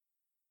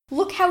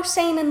Look How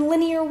Sane and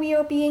Linear We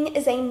Are Being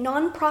is a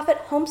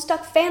non-profit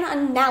Homestuck fan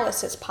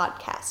analysis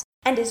podcast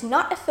and is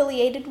not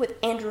affiliated with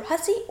Andrew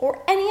Hussey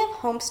or any of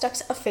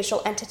Homestuck's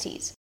official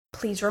entities.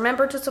 Please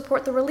remember to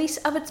support the release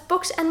of its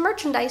books and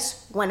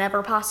merchandise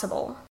whenever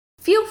possible.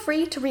 Feel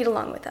free to read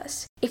along with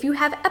us. If you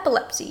have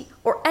epilepsy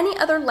or any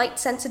other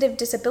light-sensitive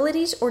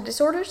disabilities or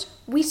disorders,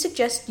 we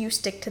suggest you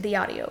stick to the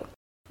audio.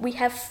 We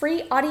have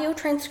free audio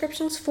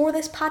transcriptions for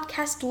this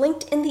podcast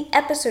linked in the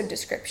episode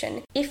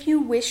description if you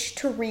wish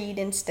to read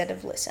instead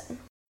of listen.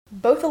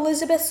 Both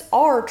Elizabeths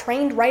are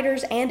trained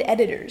writers and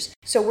editors,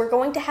 so we're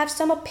going to have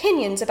some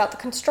opinions about the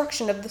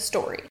construction of the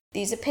story.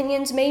 These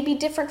opinions may be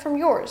different from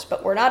yours,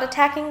 but we're not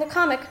attacking the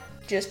comic,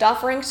 just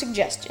offering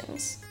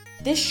suggestions.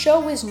 This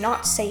show is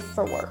not safe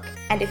for work,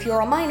 and if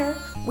you're a minor,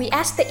 we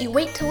ask that you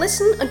wait to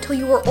listen until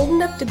you are old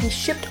enough to be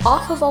shipped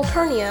off of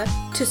Alternia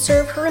to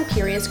serve Her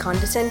Imperious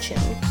condescension.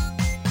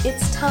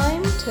 It's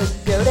time to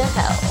go to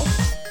hell.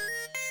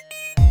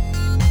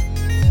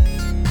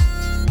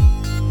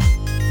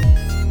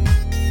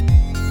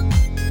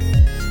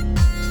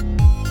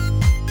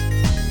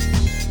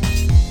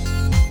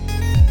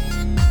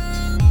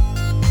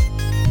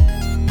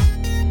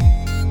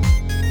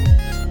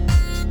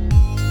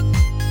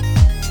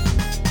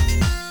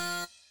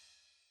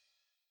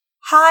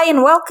 Hi,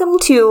 and welcome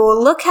to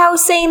Look How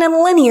Sane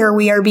and Linear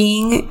We Are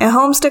Being, a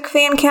Homestuck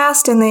fan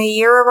cast in the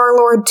year of our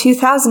Lord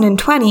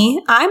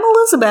 2020. I'm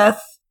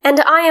Elizabeth. And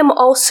I am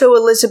also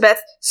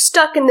Elizabeth,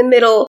 stuck in the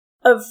middle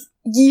of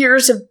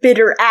years of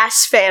bitter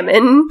ass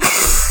famine.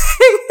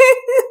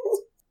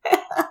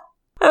 That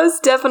was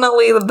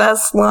definitely the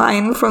best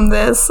line from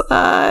this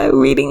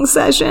reading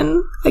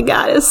session, I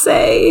gotta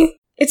say.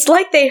 It's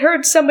like they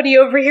heard somebody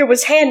over here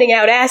was handing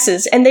out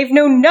asses, and they've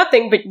known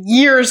nothing but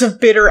years of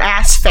bitter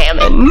ass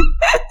famine.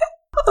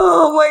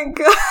 Oh my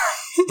god.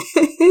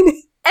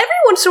 Every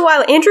once in a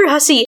while, Andrew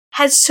Hussey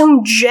has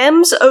some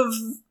gems of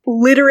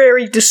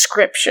literary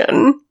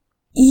description.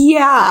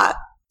 Yeah,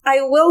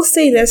 I will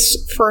say this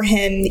for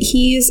him.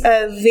 He's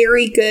a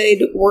very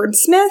good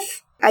wordsmith.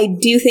 I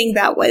do think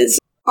that was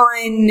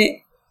on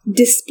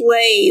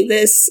display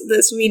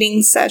this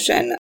reading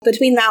session.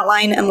 Between that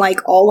line and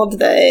like all of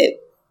the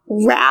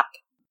rap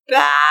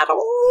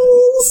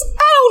battles?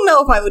 I don't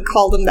know if I would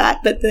call them that,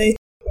 but the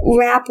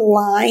rap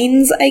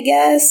lines, I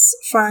guess,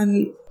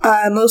 from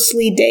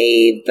mostly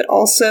Dave, but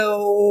also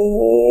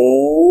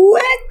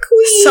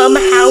Equius.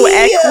 Somehow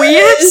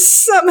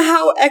Equius?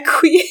 Somehow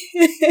Equius.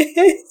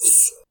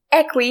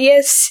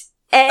 Equius.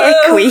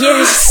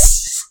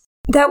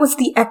 That was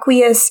the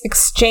Equius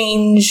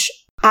exchange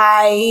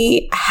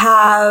I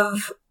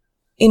have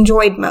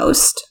enjoyed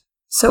most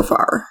so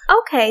far.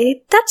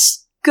 Okay,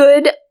 that's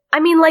good. I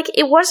mean, like,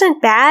 it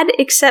wasn't bad,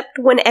 except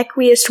when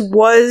Equius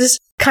was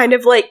kind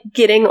of, like,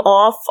 getting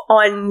off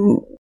on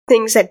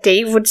things that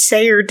Dave would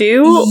say or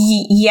do.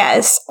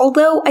 Yes,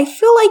 although I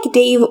feel like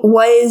Dave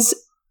was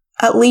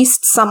at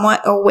least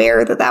somewhat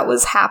aware that that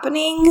was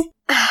happening.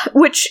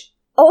 Which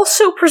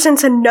also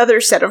presents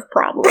another set of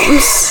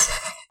problems.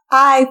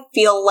 I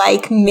feel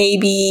like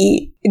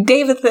maybe,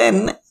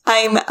 Davidson,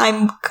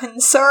 I'm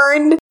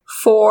concerned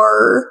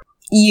for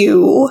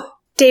you.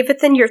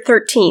 Davidson, you're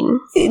 13.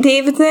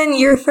 Davidson,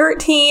 you're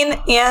 13,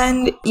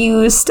 and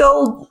you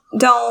still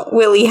don't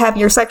really have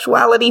your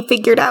sexuality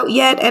figured out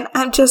yet, and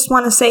I just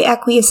want to say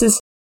Equius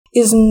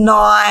is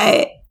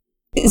not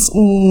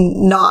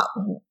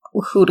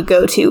who to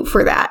go to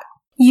for that.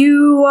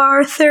 You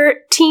are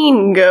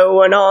 13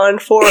 going on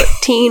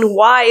 14.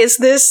 Why is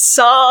this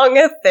song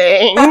a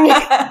thing?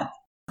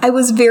 I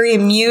was very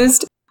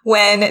amused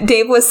when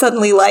Dave was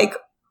suddenly like,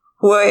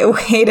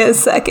 wait a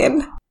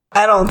second.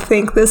 I don't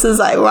think this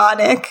is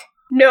ironic.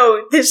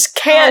 No, this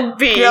can't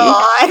be.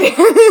 God.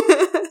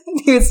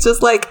 He was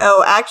just like,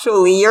 oh,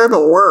 actually, you're the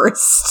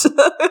worst.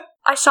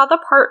 I saw the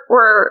part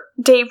where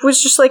Dave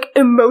was just, like,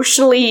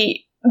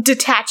 emotionally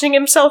detaching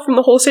himself from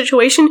the whole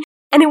situation,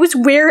 and it was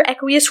where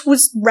Equius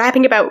was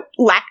rapping about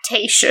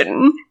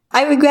lactation.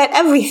 I regret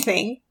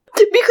everything.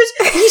 Because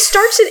he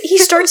starts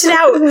it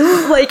out,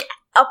 like,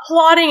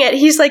 applauding it.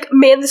 He's like,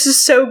 man, this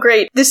is so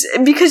great.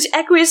 Because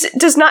Equius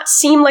does not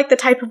seem like the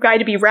type of guy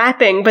to be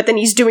rapping, but then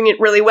he's doing it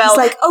really well. He's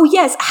like, oh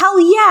yes, hell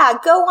yeah,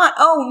 go on.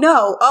 Oh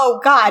no, oh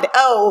god,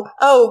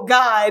 oh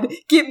god,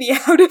 get me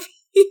out of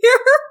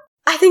here.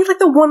 I think like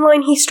the one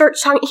line he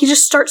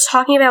just starts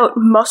talking about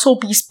Muscle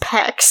Beast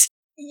pecs.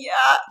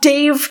 Yeah.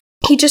 Dave,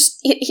 it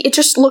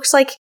just looks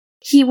like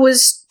he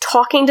was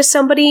talking to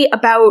somebody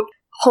about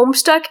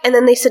Homestuck, and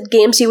then they said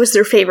Gamzee was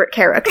their favorite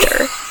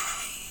character.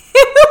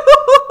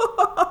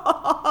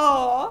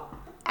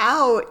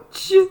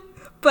 Ouch.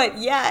 But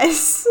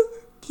yes,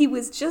 he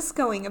was just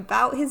going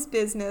about his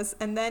business,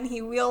 and then he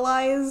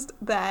realized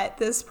that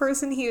this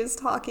person he was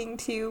talking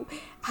to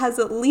has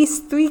at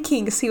least 3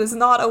 kinks he was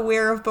not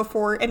aware of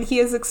before, and he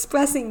is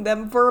expressing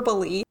them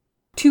verbally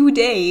to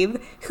to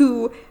Dave,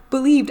 who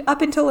believed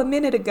up until a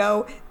minute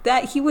ago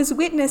that he was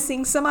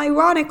witnessing some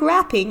ironic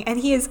rapping, and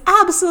he is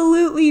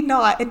absolutely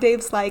not. And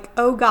Dave's like,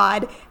 oh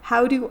God,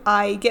 how do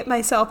I get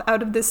myself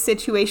out of this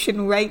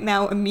situation right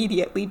now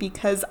immediately,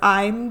 because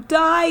I'm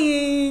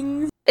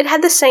dying? It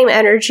had the same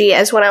energy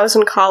as when I was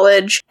in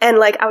college, and,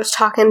 like, I was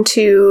talking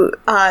to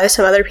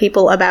some other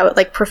people about,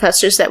 like,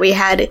 professors that we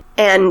had,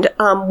 and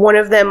one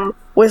of them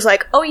was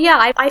like, oh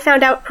yeah, I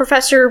found out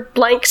Professor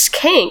Blank's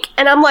kink,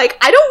 and I'm like,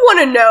 I don't want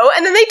to know,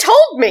 and then they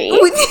told me.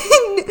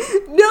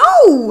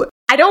 No!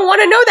 I don't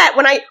want to know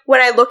that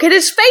when I look at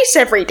his face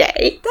every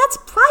day. That's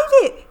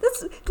private.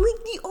 That's,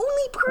 like, the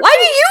only person... Why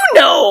do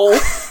you know?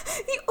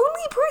 The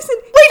only person...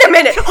 Wait a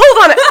minute!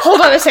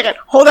 Hold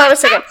on a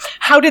second.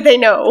 How did they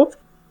know?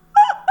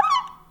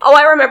 Oh,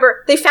 I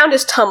remember. They found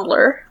his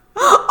Tumblr.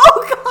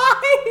 Oh,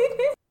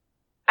 God!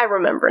 I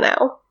remember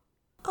now.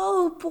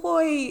 Oh,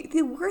 boy.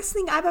 The worst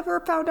thing I've ever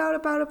found out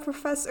about a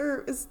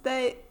professor is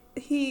that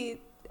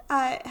he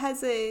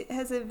has a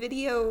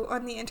video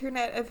on the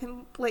internet of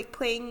him, like,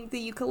 playing the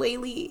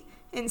ukulele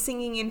and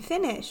singing in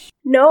Finnish.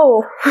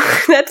 No,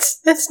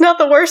 that's not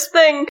the worst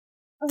thing.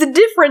 The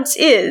difference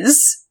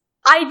is,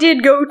 I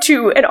did go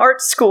to an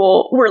art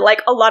school where,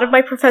 like, a lot of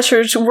my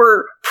professors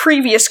were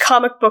previous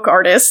comic book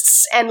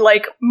artists and,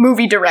 like,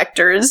 movie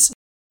directors.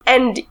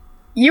 And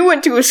you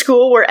went to a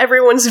school where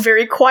everyone's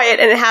very quiet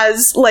and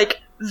has, like,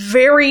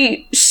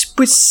 very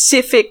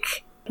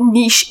specific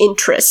niche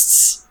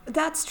interests.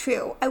 That's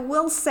true. I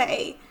will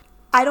say,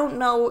 I don't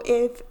know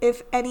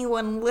if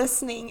anyone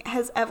listening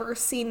has ever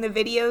seen the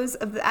videos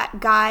of that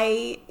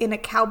guy in a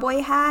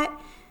cowboy hat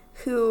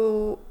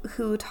who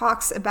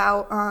talks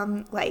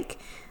about, like,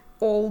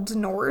 Old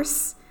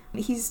Norse.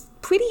 He's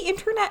pretty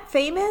internet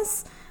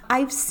famous.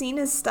 I've seen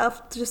his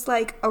stuff just,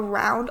 like,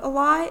 around a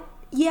lot.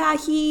 Yeah,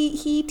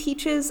 he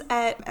teaches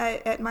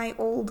at my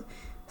old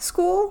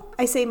school.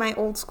 I say my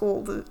old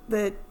school,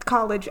 the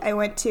college I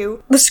went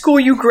to. The school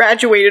you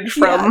graduated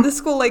from. Yeah, the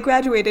school I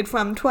graduated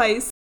from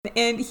twice.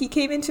 And he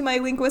came into my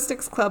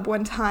linguistics club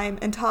one time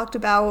and talked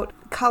about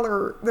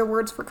color, the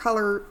words for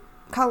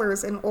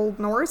colors in Old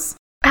Norse.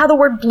 How the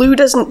word blue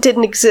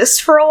didn't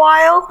exist for a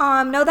while?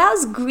 No, that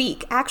was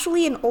Greek.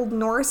 Actually, in Old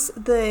Norse,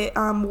 the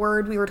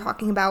word we were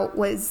talking about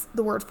was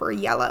the word for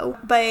yellow.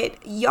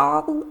 But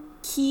y'all,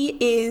 he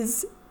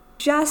is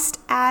just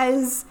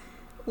as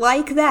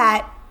like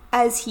that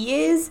as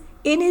he is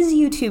in his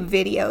YouTube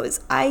videos.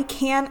 I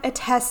can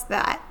attest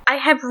that. I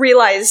have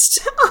realized.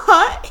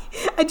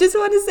 I just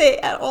want to say,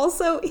 and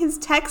also his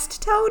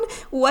text tone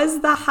was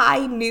the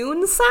high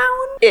noon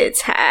sound.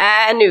 It's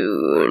high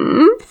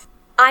noon.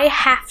 I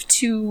have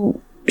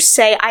to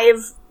say I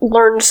have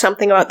learned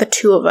something about the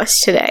two of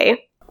us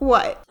today.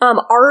 What?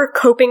 Our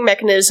coping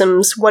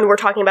mechanisms when we're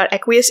talking about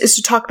Equius is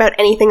to talk about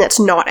anything that's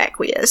not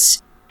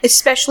Equius.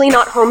 Especially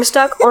not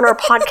Homestuck on our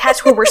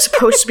podcast where we're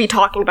supposed to be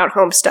talking about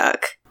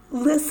Homestuck.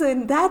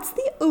 Listen, that's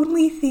the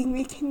only thing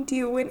we can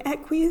do when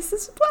Equius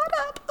is brought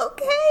up,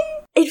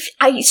 okay?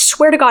 I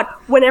swear to God,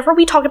 whenever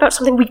we talk about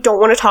something we don't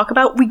want to talk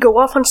about, we go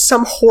off on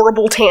some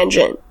horrible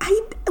tangent.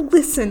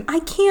 Listen, I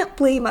can't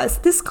blame us.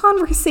 This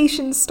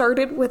conversation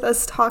started with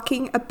us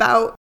talking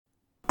about...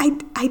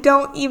 I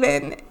don't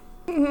even...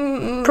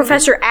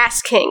 Professor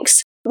Ass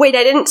Kinks. Wait,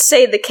 I didn't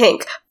say the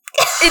kink.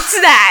 It's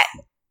that!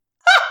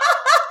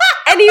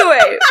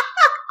 Anyway...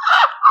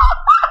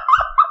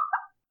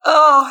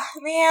 Oh,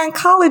 man,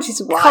 college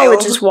is wild.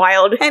 College is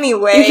wild.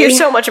 Anyway. You hear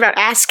so much about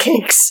ass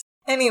kinks.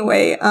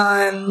 Anyway,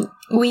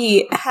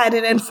 we had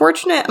an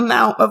unfortunate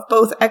amount of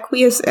both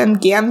Equius and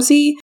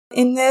Gamzee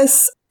in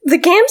this. The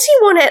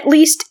Gamzee one at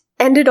least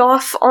ended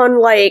off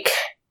on, like,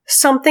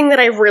 something that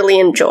I really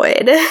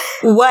enjoyed.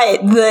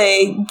 What?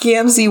 The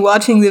Gamzee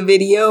watching the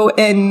video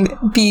and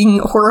being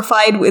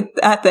horrified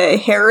at the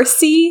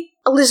heresy?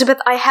 Elizabeth,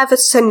 I have a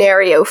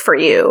scenario for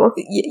you.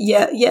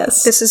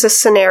 Yes. This is a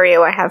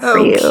scenario I have for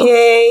you.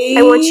 Okay.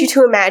 I want you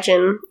to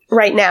imagine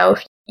right now,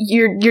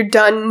 you're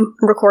done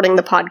recording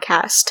the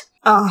podcast.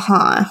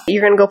 Uh-huh.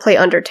 You're gonna go play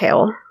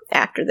Undertale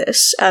after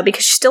this,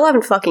 because you still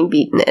haven't fucking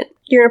beaten it.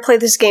 You're gonna play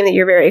this game that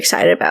you're very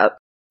excited about.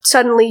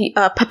 Suddenly,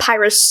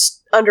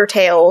 Papyrus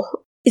Undertale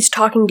is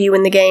talking to you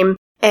in the game,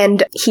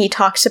 and he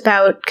talks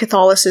about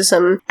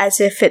Catholicism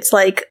as if it's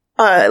like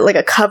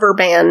a cover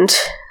band.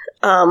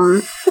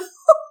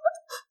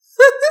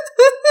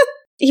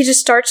 He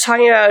just starts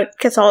talking about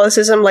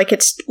Catholicism like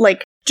it's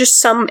like just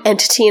some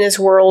entity in his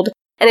world,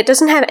 and it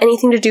doesn't have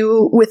anything to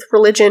do with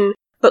religion,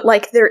 but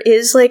like there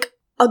is like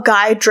a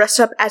guy dressed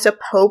up as a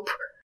pope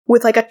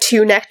with like a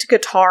two-necked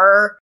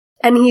guitar,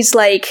 and he's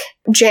like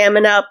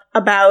jamming up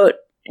about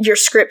your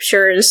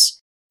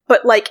scriptures,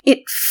 but like it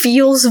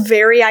feels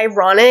very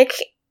ironic.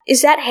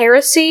 Is that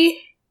heresy?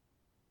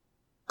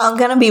 I'm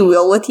gonna be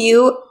real with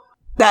you.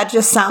 That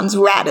just sounds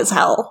rad as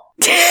hell.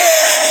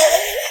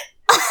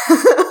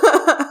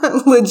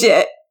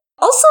 Legit.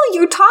 Also,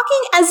 you're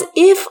talking as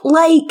if,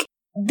 like,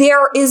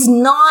 there is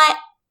not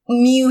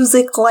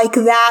music like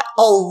that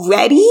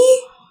already.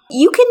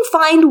 You can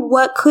find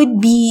what could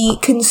be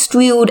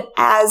construed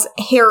as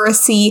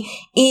heresy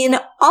in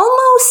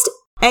almost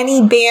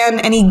any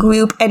band, any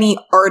group, any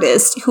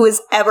artist who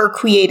has ever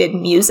created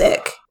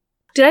music.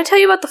 Did I tell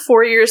you about the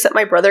 4 years that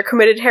my brother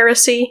committed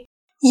heresy?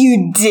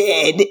 You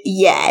did,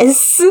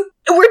 yes. We're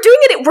doing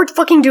it. We're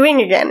fucking doing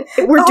it again.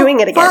 We're doing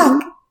it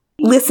again. Fuck.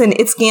 Listen,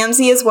 it's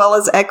Gamzee as well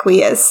as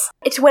Equius.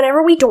 It's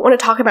whenever we don't want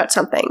to talk about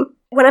something.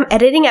 When I'm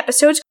editing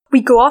episodes,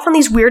 we go off on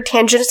these weird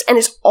tangents, and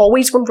it's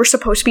always when we're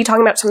supposed to be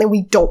talking about something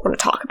we don't want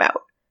to talk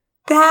about.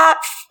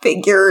 That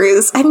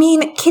figures. I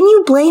mean, can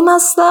you blame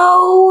us,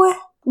 though?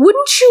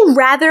 Wouldn't you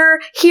rather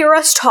hear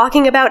us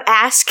talking about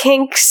ass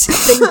kinks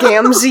than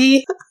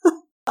Gamzee?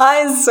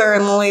 I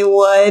certainly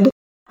would.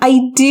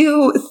 I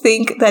do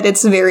think that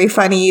it's very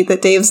funny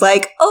that Dave's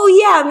like, oh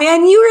yeah,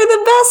 man, you were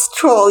the best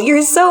troll.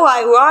 You're so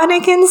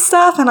ironic and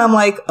stuff. And I'm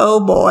like,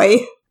 oh boy.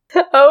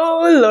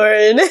 Oh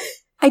Lord.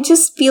 I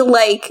just feel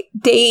like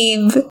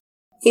Dave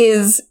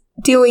is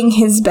doing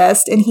his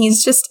best and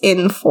he's just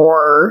in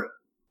for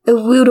a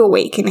rude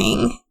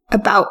awakening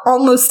about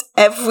almost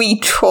every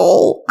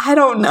troll. I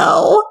don't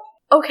know.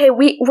 Okay,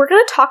 we're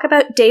gonna talk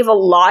about Dave a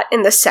lot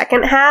in the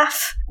second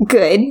half.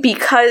 Good.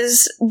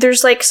 Because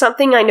there's, like,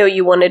 something I know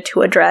you wanted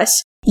to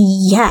address.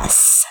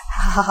 Yes.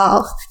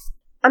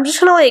 I'm just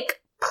gonna, like,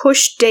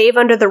 push Dave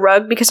under the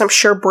rug because I'm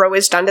sure Bro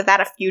has done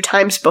that a few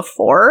times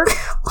before.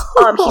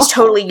 He's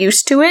totally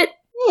used to it.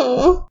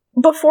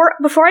 Before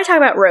I talk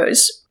about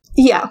Rose.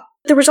 Yeah.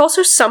 There was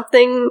also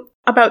something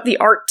about the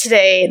art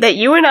today that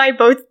you and I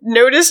both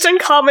noticed and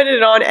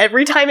commented on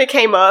every time it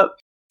came up.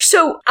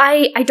 So,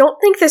 I don't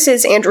think this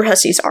is Andrew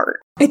Husse's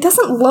art. It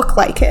doesn't look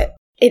like it.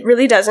 It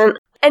really doesn't.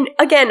 And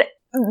again,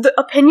 the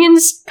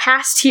opinions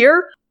passed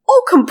here,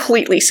 all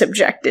completely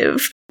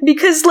subjective.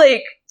 Because,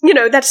 like, you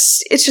know,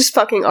 it's just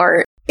fucking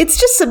art. It's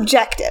just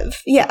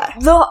subjective, yeah.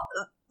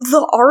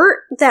 The art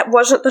that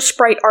wasn't the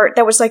sprite art,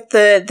 that was like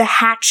the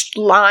hatched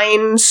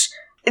lines,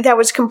 that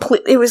was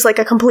it was like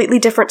a completely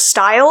different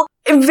style,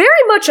 it very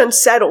much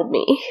unsettled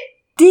me.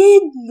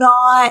 Did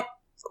not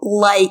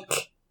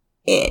like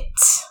it.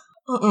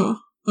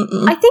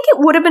 I think it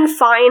would have been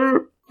fine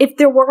if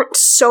there weren't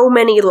so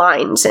many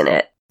lines in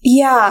it.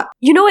 Yeah.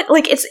 You know what?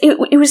 Like,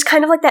 it was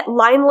kind of like that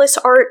lineless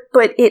art,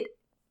 but it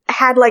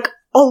had, like,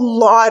 a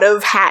lot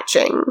of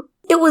hatching.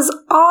 It was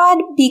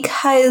odd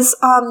because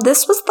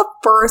this was the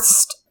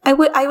first... I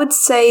would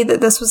say that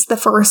this was the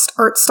first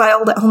art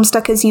style that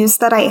Homestuck has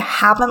used that I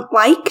haven't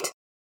liked.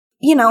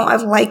 You know,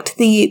 I've liked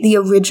the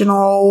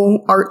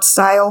original art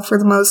style for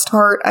the most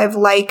part. I've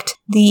liked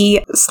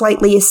the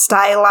slightly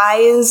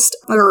stylized,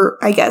 or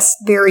I guess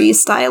very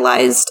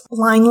stylized,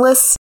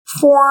 lineless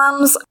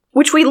forms.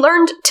 Which we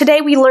learned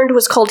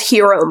was called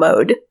Hero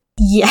Mode.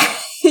 Yeah,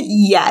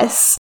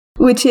 yes.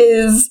 Which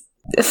is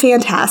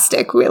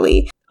fantastic,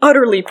 really.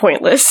 Utterly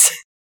pointless.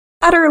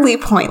 Utterly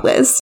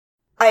pointless.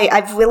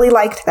 I've really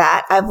liked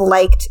that. I've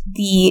liked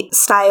the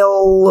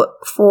style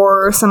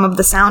for some of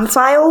the sound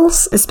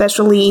files,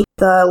 especially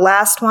the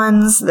last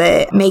ones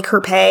that Make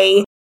Her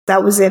Pay.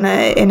 That was in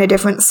a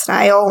different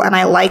style, and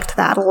I liked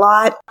that a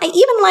lot. I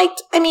even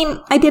liked,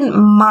 I didn't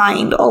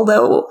mind,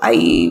 although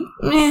the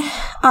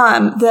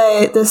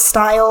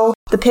style,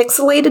 the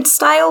pixelated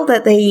style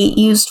that they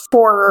used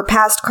for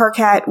past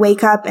Karkat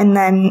Wake Up, and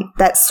then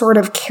that sort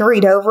of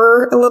carried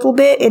over a little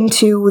bit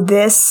into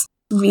this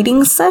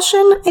reading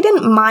session. I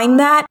didn't mind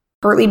that,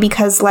 partly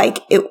because, like,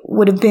 it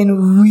would have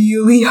been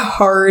really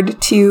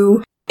hard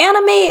to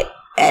animate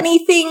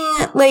anything,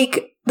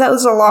 like, that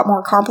was a lot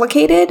more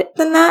complicated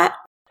than that.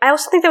 I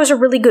also think that was a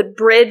really good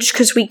bridge,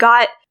 because we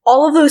got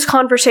all of those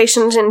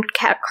conversations in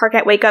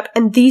Karkat Wake Up,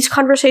 and these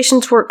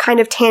conversations were kind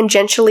of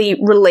tangentially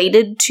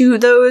related to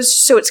those,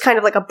 so it's kind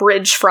of like a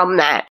bridge from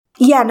that.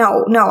 Yeah,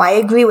 no, I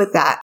agree with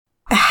that.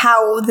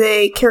 How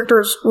the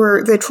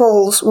the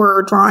trolls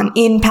were drawn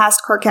in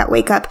past Karkat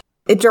Wake Up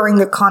during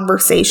the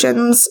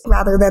conversations,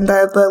 rather than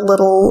the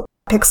little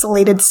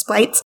pixelated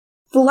sprites.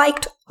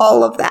 Liked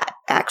all of that,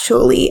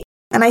 actually.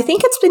 And I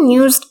think it's been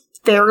used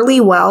fairly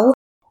well.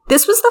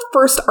 This was the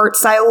first art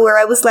style where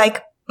I was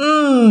like,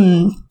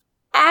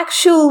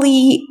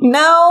 actually,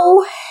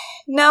 no,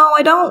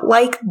 I don't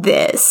like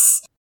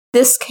this.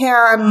 This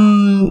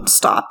can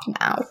stop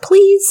now,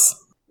 please.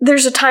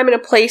 There's a time and a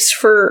place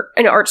for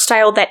an art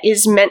style that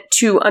is meant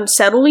to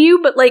unsettle you,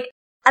 but, like,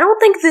 I don't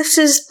think this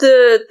is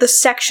the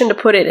section to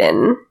put it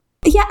in.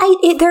 Yeah,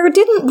 there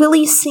didn't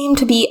really seem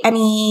to be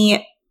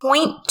any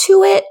point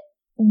to it.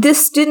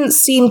 This didn't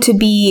seem to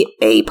be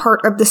a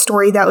part of the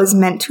story that was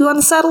meant to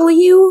unsettle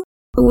you,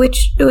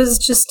 which was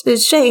just a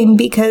shame,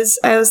 because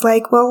I was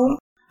like, well,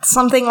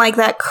 something like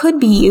that could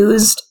be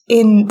used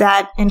in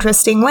that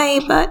interesting way,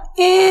 but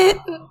it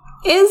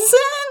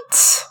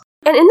isn't.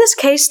 And in this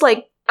case,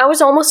 like, I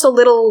was almost a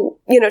little,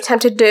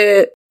 tempted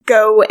to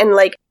go and,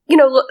 like,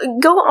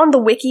 go on the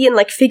wiki and,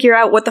 like, figure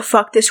out what the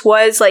fuck this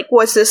was. Like,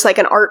 was this, like,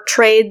 an art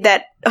trade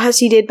that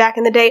Hussey did back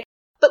in the day?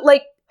 But,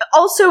 like,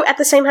 also, at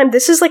the same time,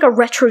 this is, like, a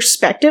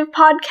retrospective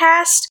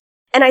podcast,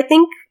 and I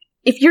think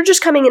if you're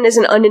just coming in as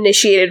an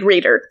uninitiated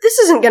reader, this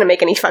isn't gonna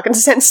make any fucking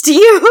sense to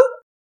you.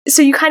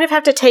 So you kind of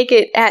have to take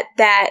it at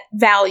that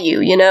value,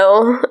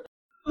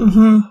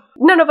 Mm-hmm.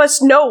 None of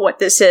us know what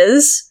this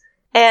is.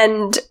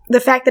 And the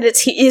fact that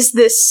is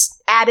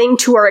this adding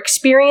to our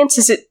experience?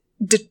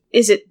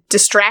 Is it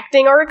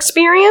distracting our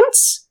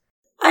experience?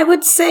 I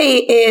would say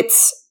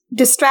it's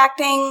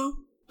detracting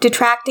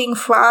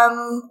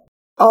from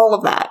all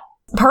of that.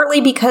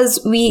 Partly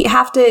because we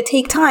have to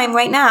take time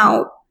right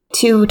now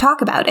to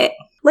talk about it.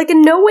 Like,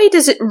 in no way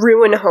does it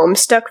ruin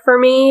Homestuck for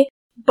me,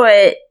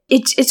 but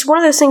it's one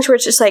of those things where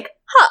it's just like,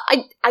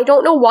 I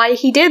don't know why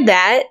he did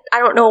that. I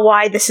don't know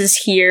why this is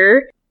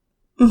here.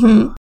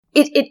 Mm-hmm.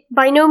 It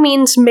by no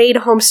means made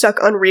Homestuck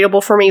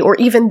unreadable for me, or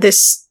even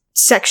this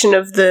section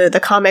of the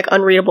comic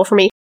unreadable for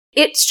me.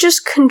 It's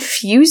just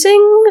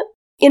confusing,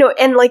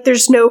 and like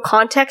there's no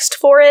context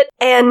for it.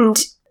 And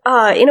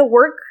in a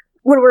work,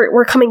 when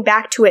we're coming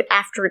back to it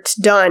after it's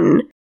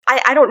done,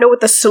 I don't know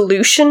what the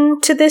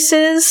solution to this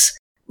is,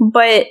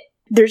 but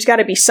there's got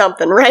to be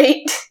something,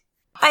 right?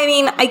 I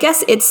mean, I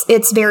guess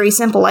it's very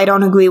simple. I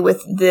don't agree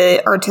with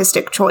the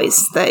artistic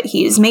choice that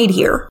he's made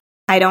here.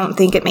 I don't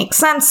think it makes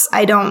sense.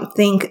 I don't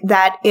think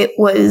that it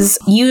was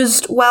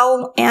used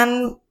well,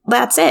 and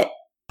that's it.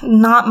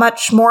 Not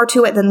much more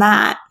to it than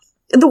that.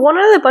 The one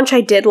out of the bunch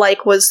I did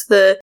like was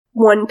the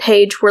one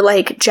page where,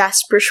 like,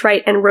 Jasper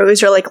Schreight and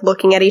Rose are, like,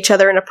 looking at each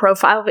other in a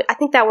profile. I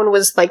think that one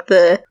was, like,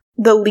 the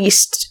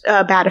least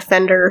bad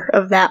offender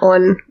of that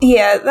one.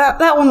 Yeah,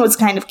 that one was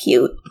kind of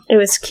cute. It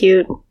was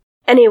cute.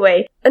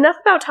 Anyway, enough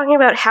about talking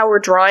about how we're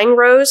drawing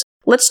Rose.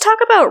 Let's talk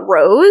about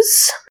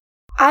Rose.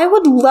 I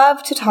would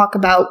love to talk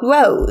about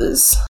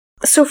Rose.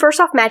 So first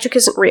off, magic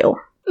isn't real.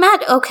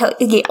 Okay,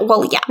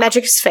 yeah.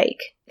 Magic is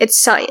fake.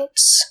 It's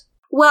science.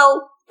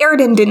 Well,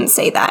 Aridin didn't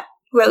say that.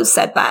 Rose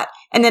said that.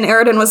 And then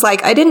Aridin was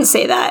like, I didn't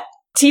say that.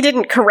 He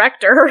didn't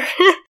correct her.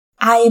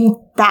 I am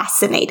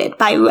fascinated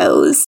by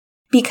Rose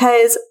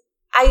because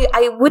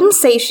I wouldn't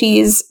say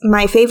she's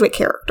my favorite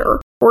character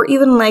or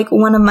even like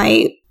one of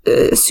my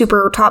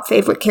super top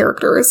favorite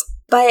characters.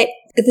 But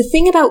the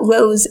thing about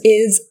Rose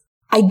is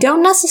I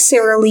don't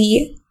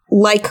necessarily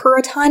like her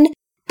a ton,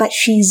 but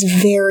she's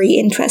very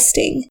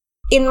interesting.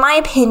 In my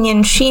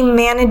opinion, she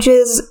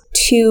manages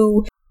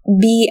to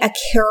be a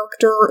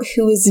character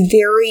who is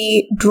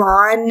very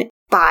drawn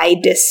by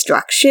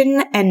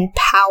destruction and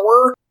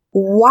power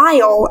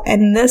while,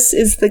 and this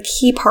is the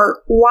key part,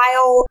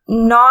 while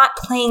not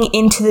playing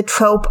into the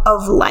trope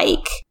of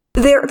like,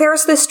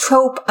 there's this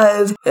trope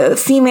of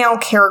female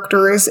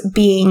characters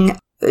being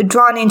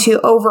drawn into,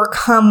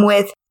 overcome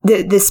with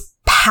this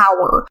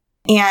power.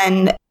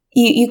 And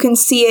you can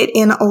see it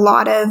in a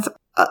lot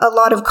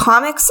of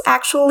comics,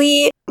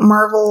 actually,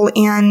 Marvel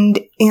and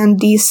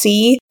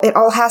DC. It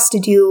all has to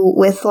do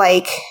with,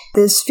 like,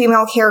 this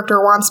female character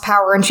wants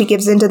power and she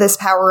gives into this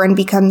power and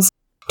becomes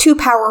too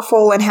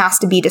powerful and has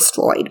to be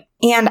destroyed.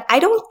 And I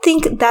don't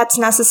think that's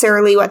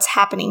necessarily what's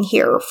happening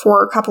here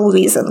for a couple of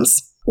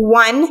reasons.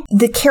 One,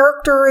 the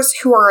characters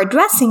who are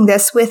addressing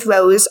this with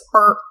Rose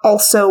are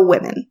also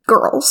women,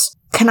 girls.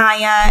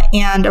 Kanaya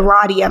and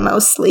Aradia,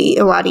 mostly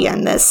Aradia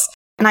in this.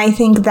 And I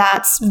think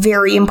that's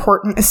very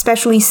important,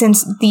 especially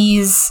since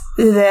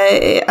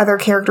the other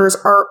characters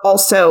are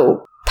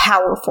also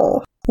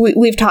powerful.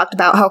 We've talked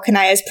about how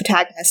Kanaya is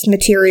protagonist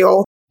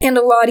material, and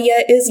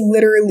Aradia is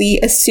literally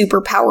a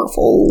super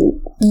powerful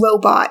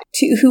robot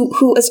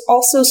who has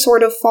also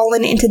sort of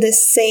fallen into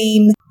this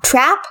same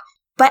trap,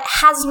 but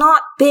has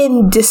not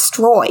been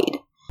destroyed.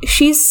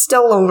 She's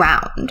still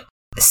around.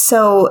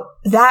 So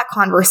that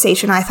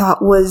conversation I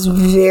thought was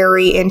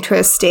very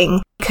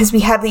interesting because we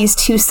have these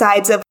two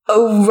sides of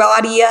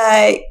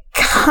Aradia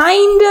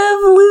kind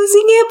of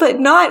losing it,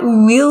 but not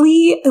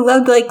really. I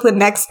loved like the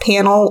next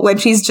panel when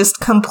she's just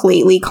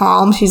completely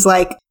calm. She's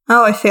like,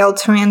 oh, I failed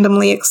to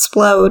randomly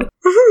explode.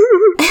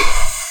 I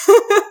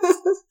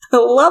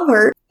love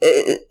her.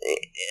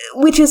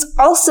 Which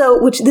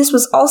this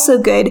was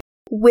also good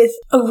with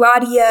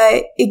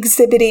Aradia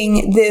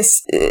exhibiting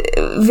this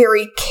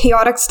very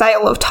chaotic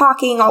style of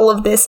talking, all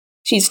of this.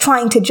 She's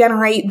trying to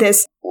generate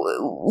this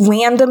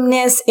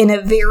randomness in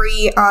a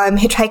very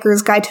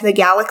Hitchhiker's Guide to the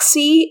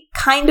Galaxy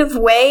kind of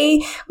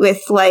way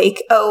with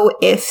like, oh,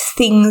 if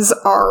things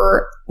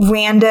are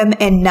random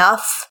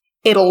enough,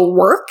 it'll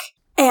work.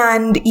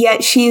 And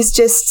yet she's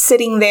just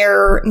sitting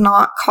there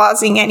not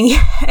causing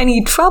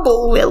any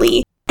trouble,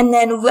 really. And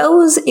then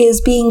Rose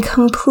is being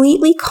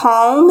completely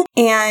calm,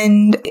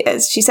 and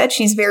as she said,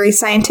 she's very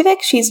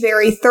scientific, she's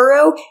very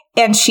thorough,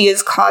 and she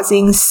is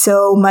causing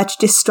so much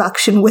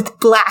destruction with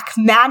black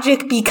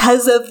magic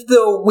because of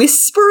the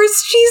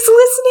whispers she's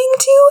listening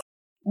to.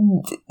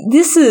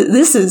 This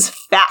is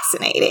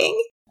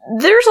fascinating.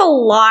 There's a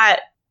lot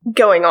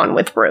going on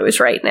with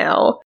Rose right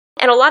now,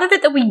 and a lot of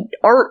it that we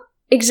aren't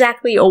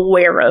exactly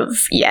aware of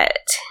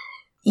yet.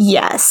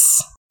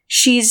 Yes.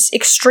 She's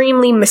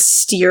extremely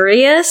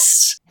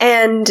mysterious,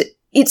 and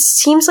it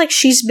seems like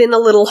she's been a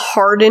little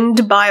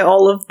hardened by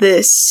all of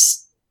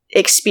this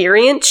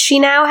experience she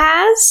now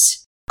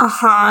has.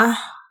 Uh-huh.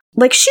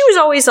 Like, she was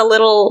always a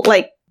little,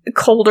 like,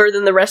 colder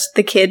than the rest of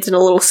the kids and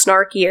a little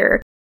snarkier.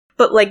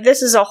 but, like,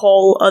 this is a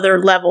whole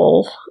other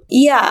level.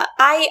 Yeah,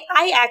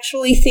 I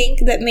actually think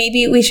that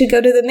maybe we should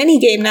go to the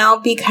minigame now,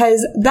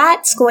 because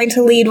that's going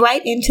to lead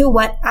right into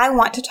what I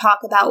want to talk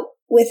about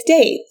with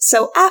Dave.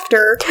 So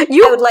after,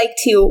 I would like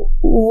to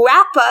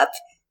wrap up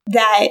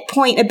that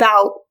point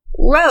about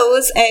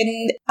Rose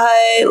and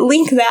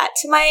link that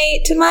to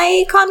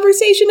my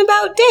conversation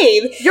about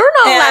Dave. You're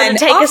not allowed to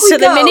take us to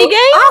the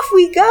minigame. Off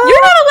we go.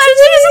 You're not allowed to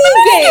take us to the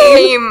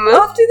minigame.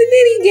 Off to the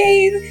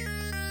minigame.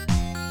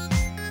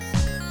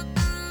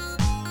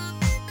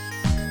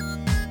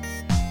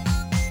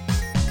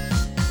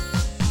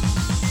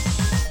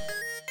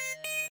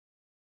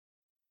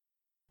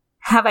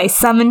 Have I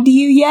summoned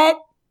you yet?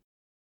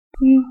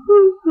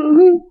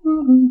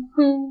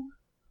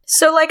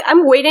 So, like,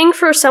 I'm waiting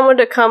for someone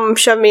to come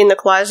shove me in the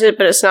closet,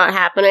 but it's not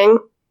happening.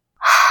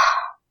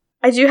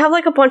 I do have,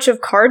 like, a bunch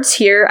of cards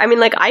here. I mean,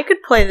 like, I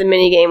could play the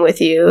minigame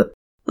with you.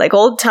 Like,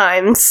 old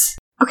times.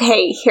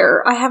 Okay,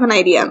 here, I have an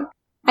idea.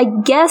 I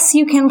guess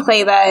you can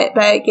play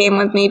that game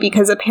with me,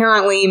 because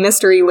apparently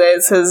Mystery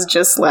Liz has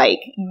just,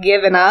 like,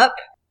 given up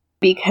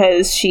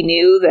because she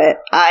knew that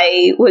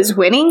I was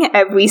winning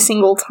every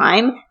single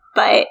time,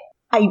 but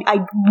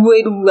I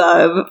would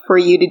love for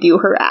you to do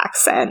her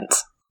accent.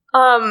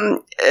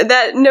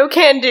 That no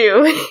can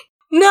do.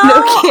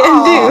 No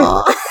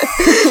can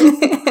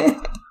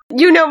do.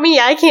 You know me,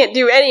 I can't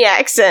do any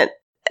accent.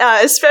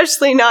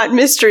 Especially not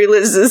Mystery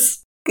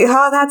Liz's.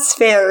 Oh, that's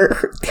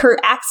fair. Her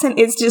accent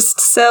is just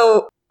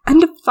so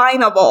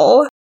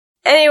undefinable.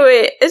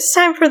 Anyway, it's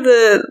time for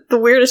the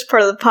weirdest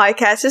part of the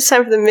podcast. It's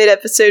time for the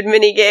mid-episode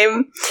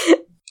minigame.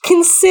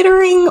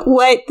 Considering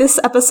what this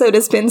episode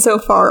has been so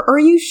far, are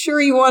you sure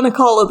you want to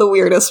call it the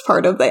weirdest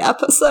part of the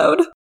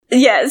episode?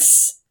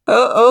 Yes.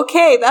 Oh,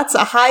 okay, that's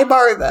a high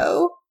bar,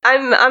 though.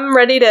 I'm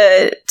ready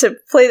to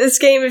play this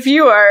game if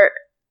you are,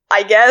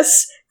 I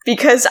guess,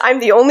 because I'm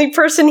the only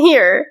person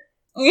here.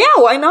 Yeah,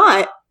 why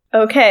not?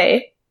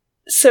 Okay.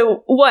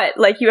 So what?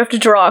 Like, you have to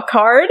draw a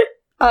card?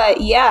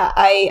 Yeah,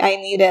 I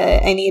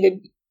need to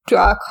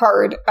draw a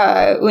card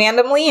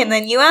randomly, and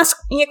then you ask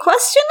me a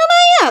question and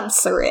I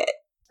answer it.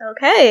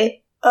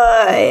 Okay.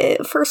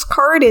 First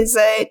card is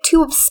a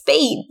 2 of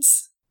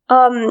spades.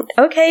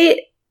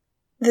 Okay.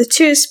 The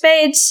 2 of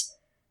spades.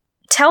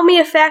 Tell me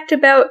a fact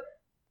about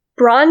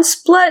bronze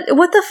blood.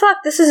 What the fuck?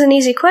 This is an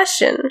easy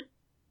question.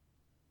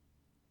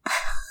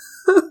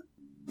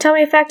 Tell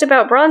me a fact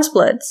about bronze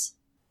bloods.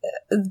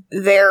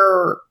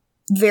 They're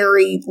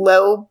very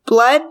low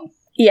blood.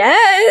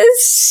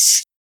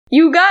 Yes!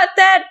 You got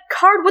that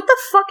card. What the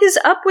fuck is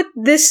up with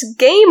this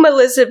game,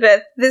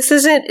 Elizabeth? This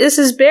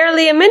is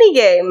barely a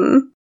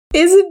minigame.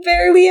 Is it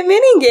barely a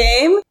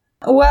minigame?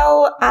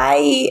 Well,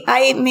 I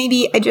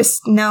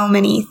just know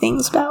many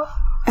things about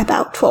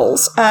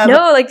trolls.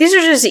 No, like, these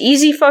are just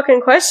easy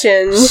fucking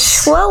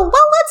questions. Well,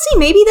 let's see.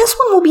 Maybe this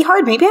one will be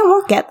hard. Maybe I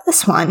won't get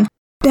this one.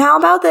 How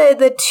about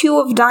the 2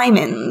 of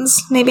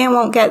diamonds? Maybe I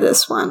won't get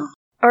this one.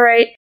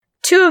 Alright.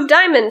 2 of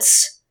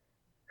diamonds.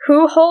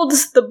 Who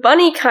holds the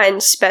bunny kind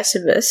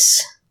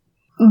specibus?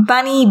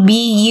 Bunny,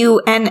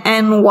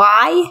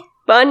 B-U-N-N-Y?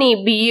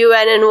 Bunny,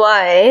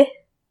 B-U-N-N-Y.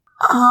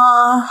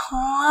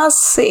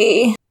 Let's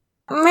see.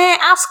 May I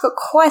ask a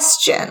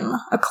question?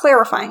 A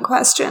clarifying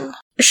question?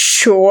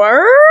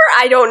 Sure.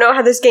 I don't know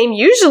how this game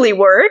usually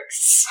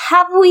works.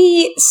 Have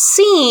we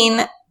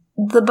seen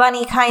the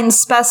bunny kind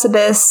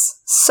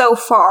specibus so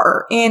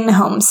far in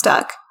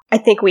Homestuck? I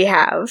think we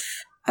have.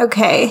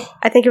 Okay.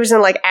 I think it was in,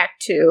 like,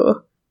 Act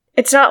 2.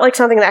 It's not, like,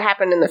 something that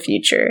happened in the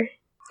future.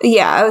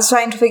 Yeah, I was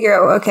trying to figure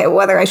out, okay,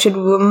 whether I should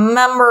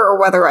remember or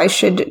whether I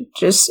should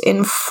just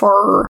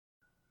infer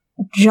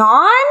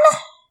John?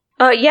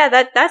 Yeah,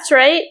 that's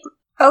right.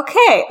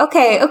 Okay,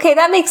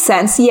 that makes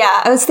sense.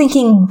 Yeah, I was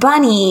thinking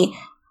Bunny.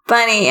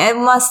 It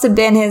must have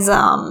been his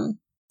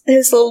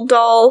little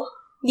doll.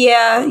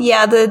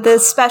 Yeah, the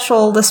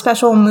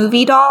special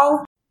movie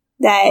doll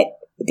that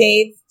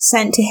Dave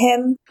sent to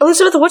him.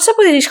 Elizabeth, what's up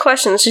with these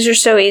questions? These are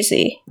so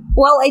easy.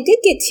 Well, I did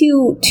get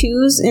 2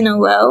 2s in a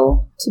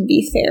row, to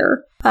be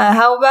fair.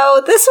 How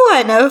about this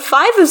one? A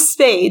 5 of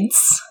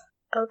spades.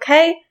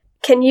 Okay.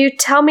 Can you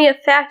tell me a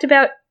fact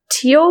about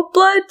teal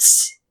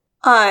bloods?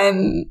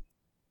 I'm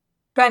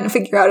trying to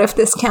figure out if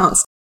this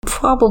counts.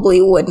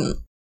 Probably wouldn't.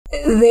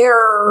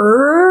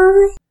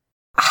 They're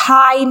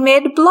high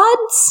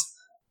mid-bloods?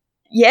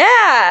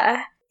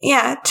 Yeah.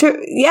 Yeah,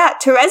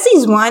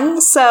 Terezi's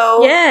one,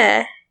 so...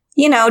 Yeah.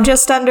 You know,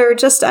 just under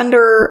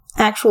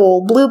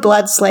actual blue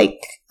bloods like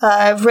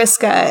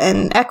Vriska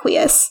and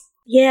Equius.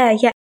 Yeah.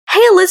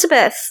 Hey,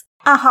 Elizabeth.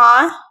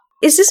 Uh-huh.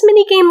 Is this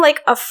minigame,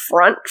 like, a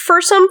front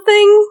for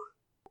something?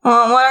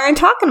 What are you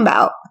talking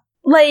about?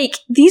 Like,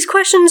 these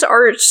questions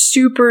are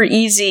super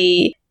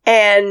easy,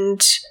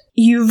 and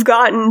you've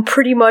gotten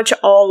pretty much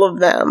all of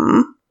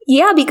them.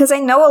 Yeah, because I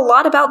know a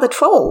lot about the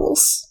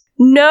trolls.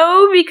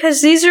 No,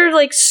 because these are,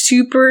 like,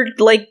 super,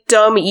 like,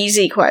 dumb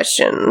easy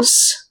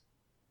questions.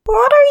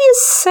 What are you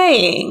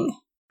saying?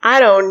 I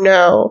don't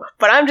know,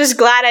 but I'm just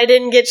glad I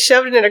didn't get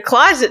shoved in a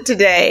closet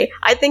today.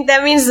 I think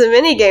that means the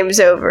minigame's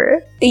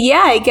over.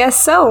 Yeah, I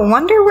guess so.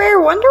 Wonder where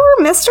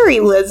Mystery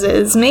Liz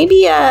is.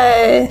 Maybe,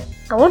 I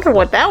wonder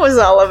what that was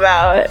all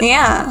about.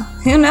 Yeah,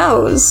 who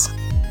knows?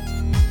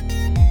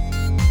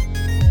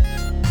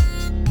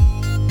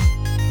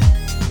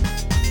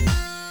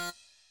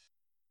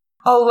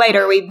 All right,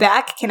 are we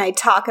back? Can I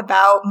talk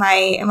about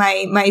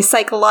my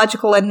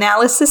psychological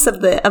analysis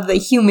of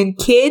the human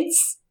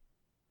kids?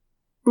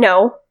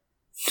 No.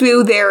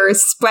 Through their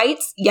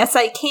sprites? Yes,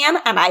 I can,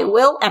 and I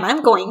will, and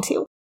I'm going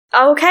to.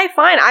 Okay,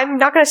 fine. I'm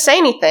not going to say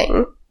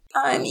anything.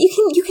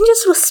 You can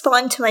just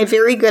respond to my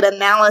very good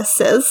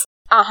analysis.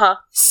 Uh-huh.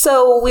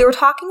 So we were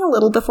talking a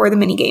little before the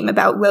minigame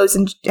about Rose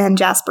and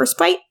Jasper's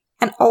sprite,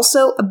 and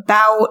also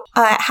about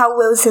how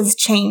Rose has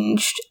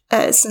changed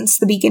since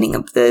the beginning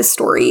of the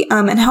story,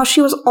 and how she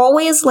was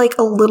always, like,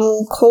 a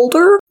little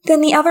colder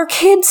than the other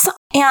kids.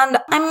 And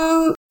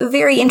I'm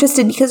very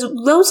interested because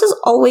Rose has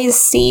always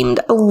seemed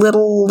a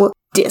little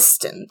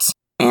distant.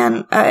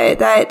 And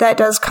that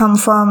does come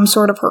from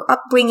sort of her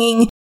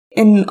upbringing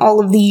in all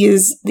of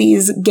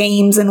these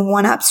games and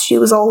one-ups. She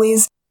was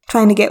always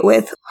trying to get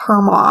with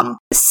her mom.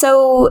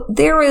 So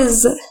there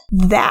is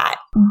that.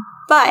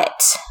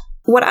 But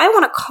what I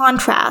want to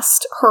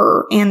contrast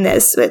her and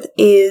this with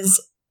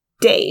is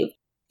Dave,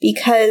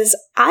 because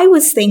I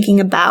was thinking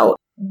about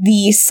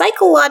the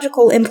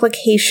psychological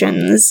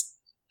implications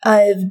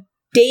of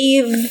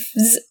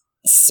Dave's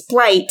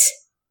sprite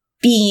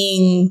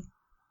being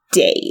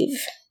Dave.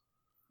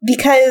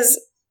 Because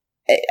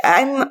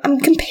I'm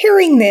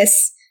comparing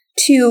this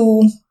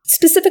to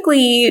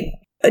specifically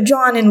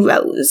John and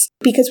Rose,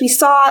 because we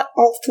saw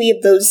all three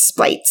of those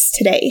sprites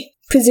today.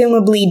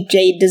 Presumably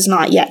Jade does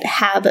not yet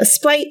have a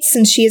sprite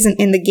since she isn't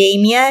in the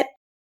game yet.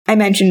 I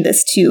mentioned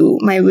this to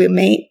my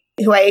roommate,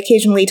 who I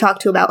occasionally talk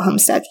to about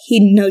Homestuck.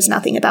 He knows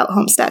nothing about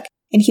Homestuck,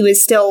 and he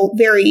was still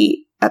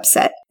very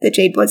upset that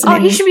Jade wasn't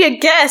in. Oh, he should be a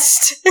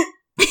guest!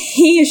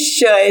 He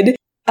should.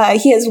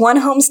 He has one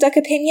Homestuck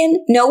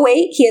opinion. No,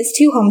 wait, he has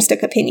two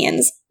Homestuck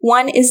opinions.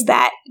 One is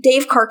that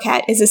Dave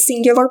Karkat is a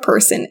singular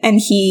person, and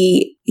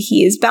he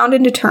is bound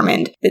and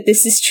determined that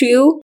this is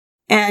true,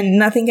 and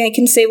nothing I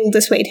can say will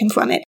dissuade him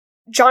from it.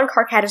 John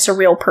Karkat is a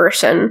real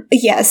person.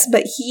 Yes,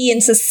 but he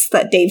insists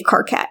that Dave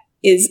Karkat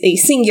is a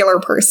singular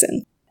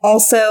person.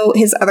 Also,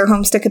 his other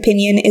Homestuck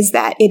opinion is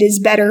that it is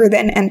better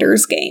than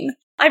Ender's Game.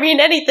 I mean,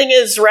 anything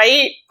is,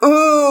 right?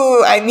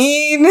 Ooh, I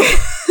mean...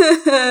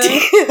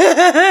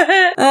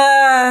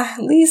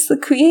 at least the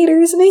creator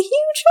isn't a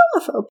huge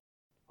homophobe.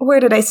 Where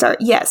did I start?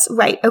 Yes,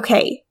 right,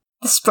 okay.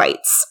 The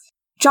sprites.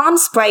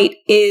 John's sprite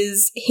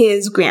is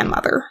his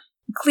grandmother.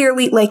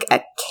 Clearly, like,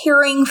 a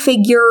caring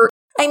figure.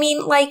 I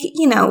mean, like,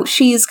 you know,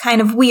 she's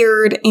kind of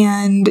weird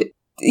and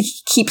he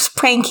keeps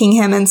pranking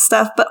him and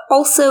stuff, but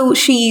also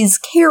she's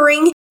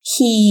caring.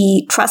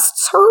 He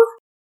trusts her,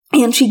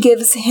 and she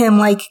gives him,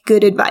 like,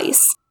 good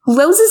advice.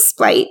 Rose's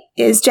sprite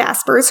is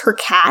Jasper's, her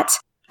cat.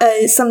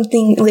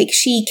 Something, like,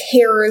 she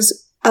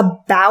cares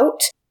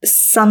about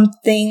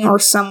something or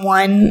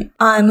someone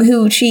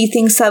who she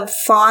thinks of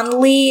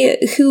fondly,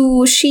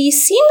 who she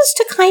seems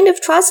to kind of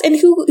trust,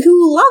 and who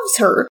loves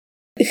her,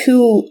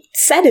 who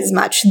said as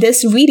much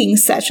this reading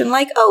session,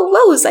 like,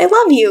 oh, Rose, I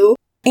love you,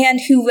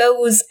 and who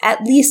Rose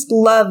at least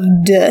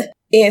loved,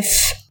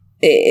 if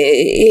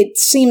it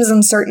seems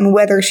uncertain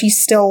whether she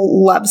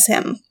still loves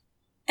him.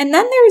 And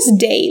then there's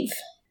Dave,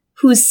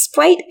 whose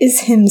sprite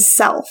is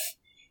himself,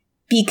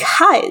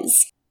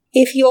 because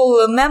if you'll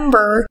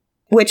remember,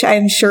 which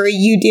I'm sure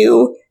you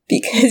do,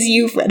 because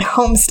you've read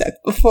Homestuck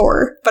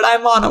before, but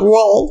I'm on a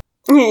roll.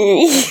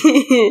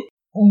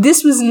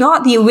 This was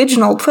not the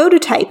original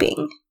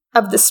prototyping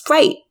of the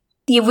sprite.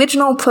 The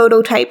original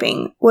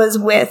prototyping was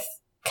with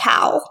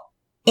Cal,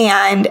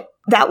 and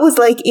that was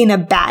like in a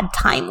bad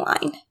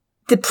timeline.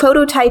 The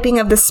prototyping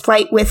of the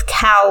sprite with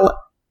Cal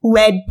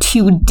led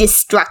to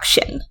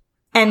destruction.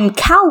 And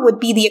Cal would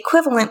be the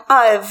equivalent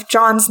of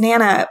John's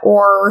Nana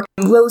or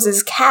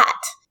Rose's cat.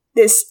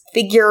 This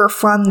figure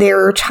from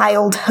their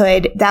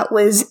childhood that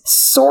was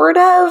sort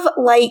of,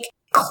 like,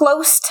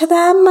 close to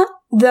them,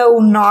 though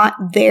not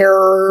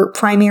their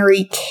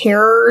primary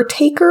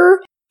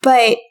caretaker.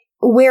 But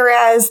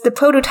whereas the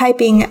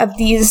prototyping of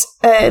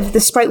the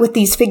sprite with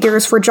these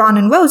figures for John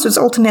and Rose was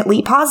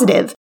ultimately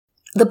positive,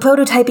 the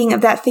prototyping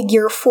of that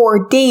figure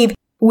for Dave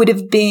would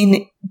have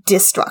been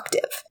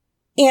destructive.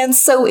 And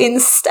so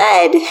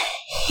instead,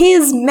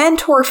 his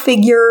mentor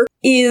figure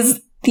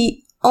is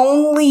the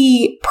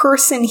only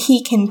person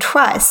he can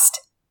trust,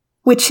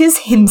 which is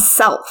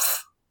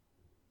himself.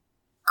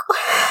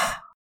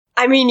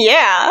 I mean,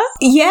 yeah.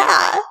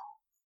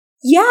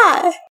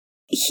 Yeah.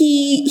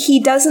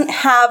 He doesn't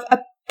have a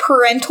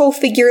parental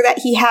figure that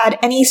he had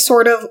any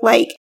sort of,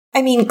 like,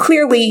 I mean,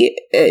 clearly,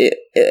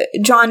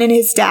 John and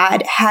his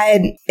dad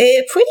had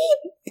a pretty,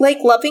 like,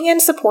 loving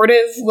and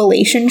supportive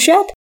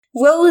relationship.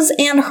 Rose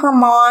and her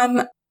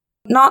mom,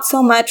 not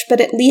so much, but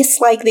at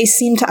least, like, they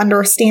seemed to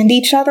understand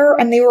each other,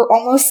 and they were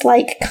almost,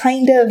 like,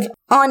 kind of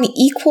on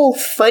equal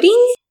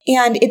footing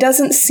and it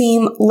doesn't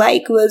seem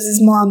like Rose's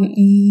mom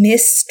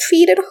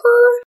mistreated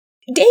her.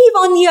 Dave,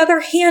 on the other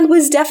hand,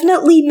 was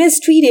definitely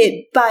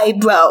mistreated by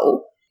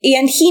Bro,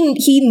 and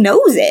he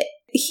knows it.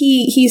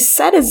 He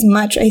said as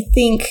much, I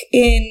think,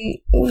 in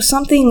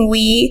something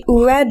we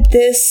read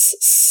this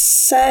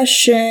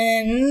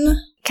session.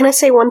 Can I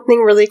say one thing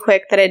really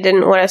quick that I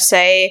didn't want to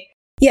say?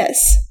 Yes,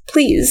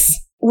 please.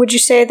 Would you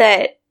say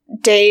that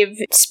Dave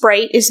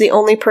Sprite is the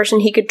only person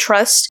he could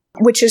trust,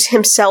 which is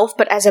himself,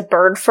 but as a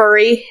bird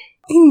furry?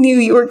 I knew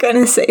you were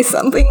gonna say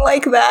something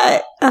like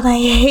that, and I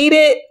hate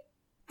it.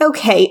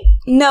 Okay,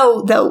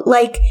 no, though,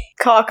 like...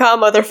 Caw-caw,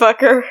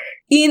 motherfucker.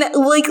 In,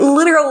 like,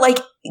 literal, like,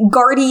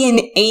 guardian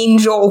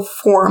angel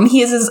form.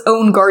 He is his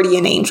own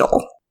guardian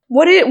angel.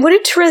 What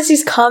did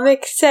Terezi's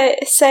comic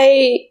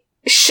say?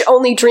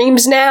 Only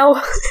dreams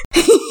now?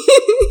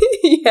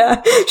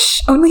 Yeah,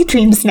 only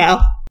dreams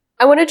now.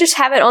 I want to just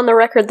have it on the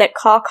record that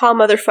caw-caw,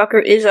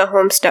 motherfucker is a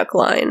Homestuck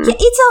line. Yeah,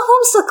 it's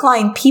a Homestuck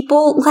line,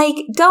 people. Like,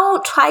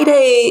 don't try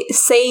to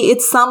say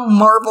it's some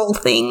Marvel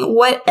thing.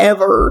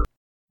 Whatever.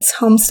 It's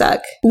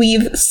Homestuck.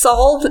 We've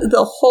solved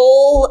the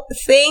whole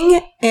thing,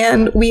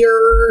 and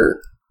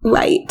we're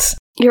right.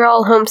 You're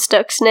all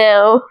Homestucks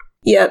now.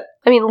 Yep.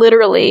 I mean,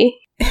 literally.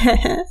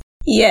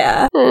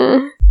 Yeah.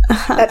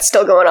 That's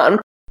still going on.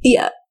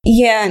 Yeah.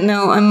 Yeah,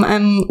 no,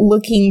 I'm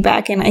looking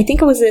back, and I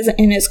think it was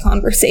in his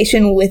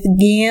conversation with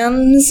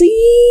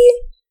Gamzee,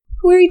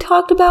 where he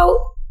talked about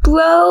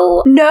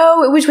Bro.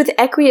 No, it was with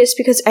Equius,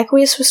 because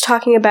Equius was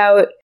talking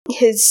about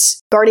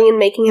his guardian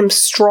making him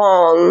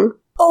strong.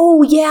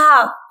 Oh,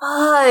 yeah,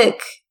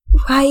 fuck.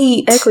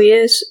 Right.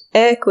 Equius.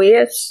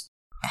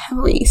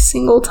 Every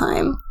single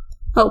time.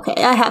 Okay,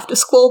 I have to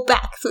scroll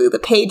back through the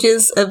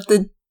pages of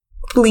the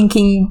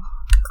blinking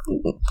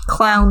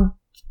clown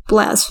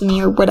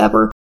blasphemy or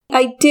whatever.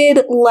 I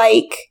did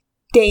like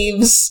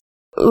Dave's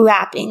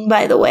rapping,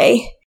 by the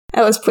way.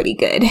 That was pretty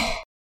good.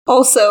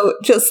 Also,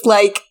 just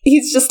like,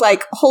 he's just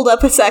like, hold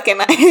up a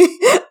second.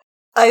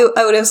 I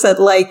would have said,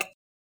 like,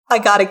 I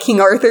got a King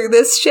Arthur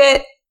this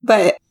shit,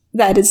 but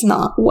that is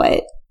not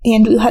what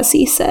Andrew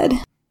Hussie said.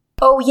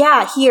 Oh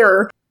yeah,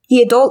 here.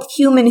 The adult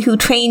human who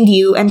trained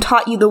you and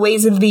taught you the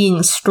ways of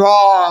being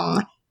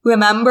strong.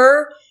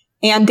 Remember?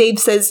 And Dave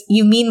says,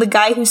 you mean the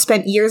guy who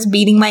spent years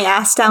beating my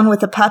ass down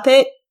with a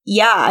puppet?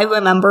 Yeah, I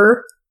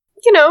remember.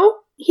 You know,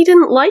 he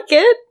didn't like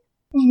it.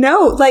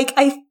 No, like,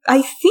 I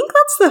think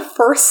that's the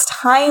first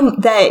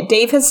time that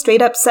Dave has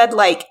straight up said,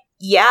 like,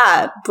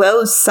 yeah,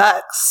 Bro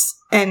sucks,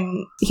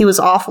 and he was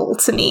awful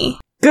to me.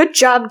 Good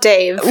job,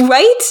 Dave.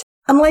 Right?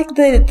 I'm like,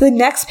 the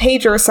next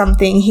page or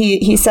something,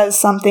 he says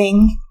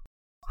something.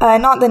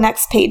 Not the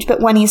next page,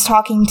 but when he's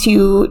talking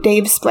to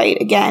Dave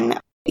Sprite again,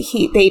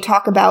 they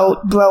talk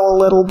about Bro a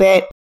little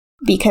bit,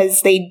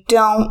 because they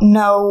don't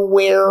know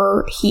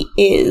where he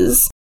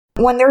is.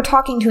 When they're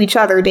talking to each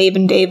other, Dave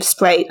and Dave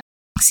Sprite,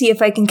 see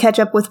if I can catch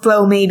up with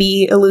Bro,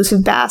 maybe,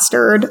 elusive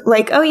bastard.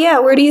 Like, oh yeah,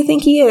 where do you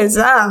think he is?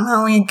 I don't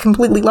know, I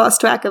completely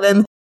lost track of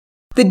him.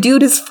 The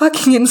dude is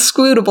fucking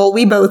inscrutable,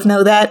 we both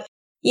know that.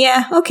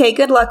 Yeah, okay,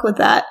 good luck with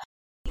that.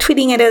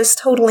 Treating it as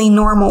totally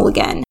normal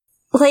again.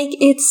 Like,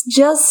 it's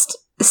just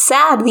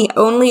sad the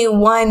only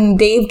one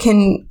Dave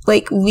can,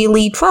 like,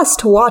 really trust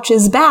to watch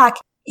his back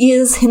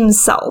is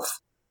himself.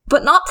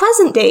 But not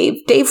present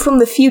Dave, Dave from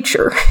the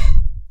future.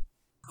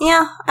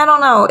 Yeah, I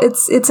don't know.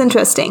 It's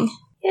interesting.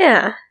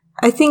 Yeah.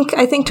 I think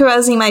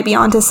Terezi might be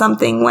onto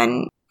something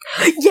when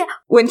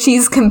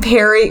she's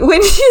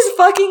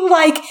fucking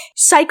like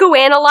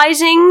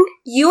psychoanalyzing.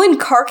 You and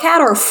Karkat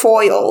are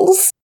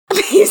foils,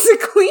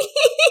 basically.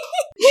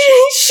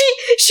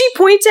 she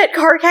points at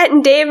Karkat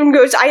and Dave and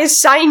goes, I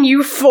assign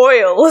you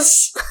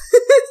foils.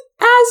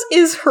 As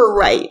is her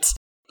right.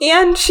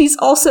 And she's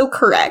also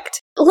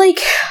correct. Like,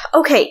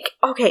 okay.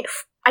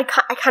 I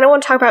kind of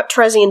want to talk about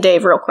Terezi and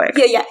Dave real quick.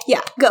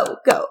 Yeah. Go.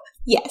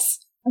 Yes.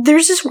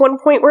 There's this one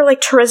point where, like,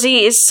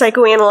 Terezi is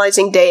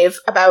psychoanalyzing Dave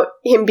about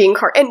him being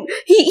and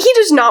he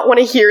does not want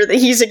to hear that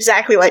he's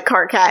exactly like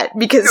Karkat,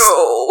 because...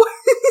 No.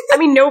 I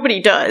mean,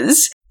 nobody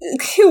does.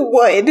 Who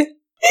would?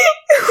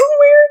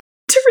 Where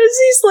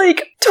Terezi's,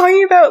 like,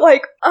 talking about,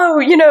 like, oh,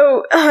 you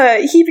know,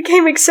 he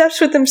became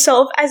obsessed with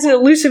himself as an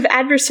elusive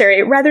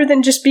adversary, rather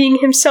than just being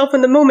himself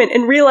in the moment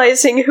and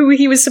realizing who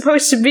he was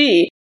supposed to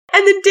be.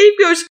 And then Dave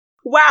goes,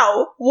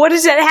 wow, what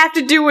does that have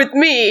to do with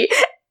me?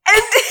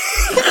 And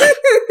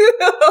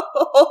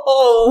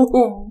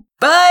oh,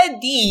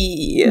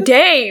 buddy.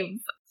 Dave.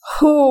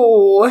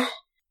 Oh.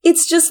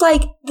 It's just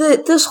like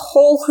this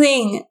whole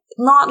thing,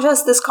 not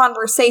just this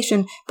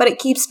conversation, but it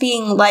keeps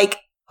being like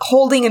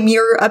holding a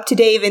mirror up to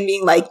Dave and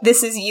being like,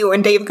 this is you,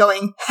 and Dave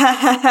going, ha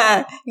ha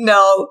ha,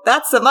 no,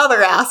 that's some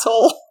other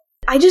asshole.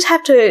 I just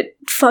have to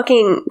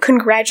fucking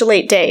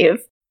congratulate Dave.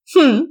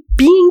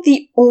 Being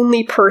the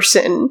only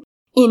person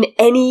in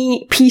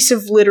any piece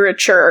of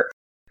literature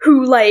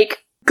who,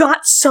 like,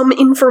 got some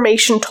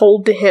information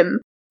told to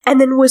him,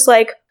 and then was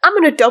like, I'm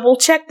gonna double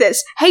check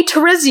this. Hey,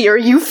 Terezi, are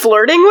you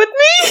flirting with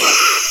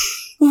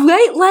me?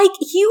 Right? Like,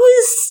 he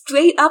was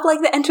straight up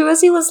like that, and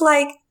Terezi was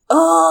like,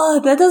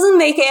 oh, that doesn't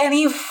make it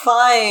any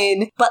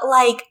fun. But,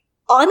 like,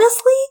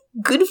 honestly,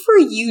 good for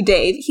you,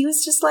 Dave. He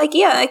was just like,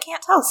 yeah, I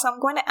can't tell, so I'm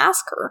going to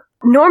ask her.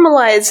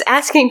 Normalize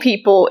asking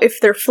people if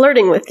they're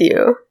flirting with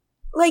you.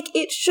 Like,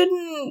 it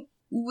shouldn't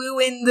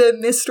ruin the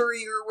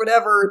mystery or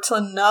whatever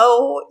to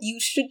know. You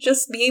should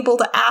just be able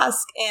to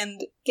ask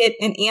and get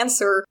an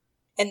answer.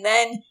 And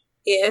then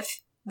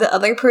if the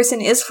other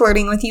person is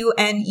flirting with you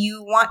and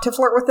you want to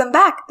flirt with them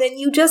back, then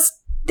you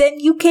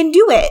can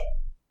do it.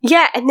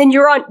 Yeah, and then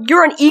you're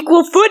on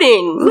equal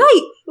footing.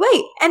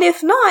 Right. And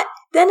if not,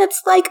 then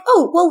it's like,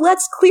 oh, well,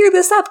 let's clear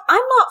this up.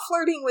 I'm not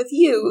flirting with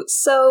you,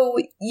 so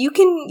you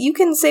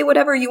can say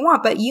whatever you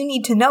want, but you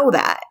need to know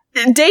that.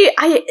 Dave,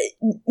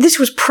 this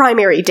was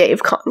primary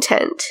Dave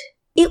content.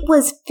 It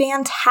was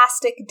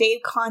fantastic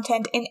Dave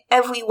content in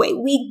every way.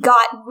 We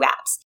got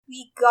raps.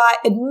 We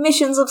got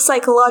admissions of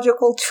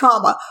psychological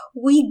trauma.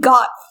 We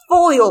got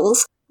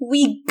foils.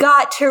 We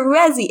got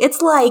Terezi.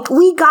 It's like,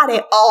 we got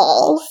it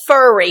all.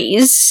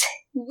 Furries.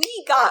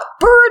 We got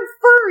bird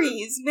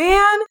furries,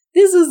 man.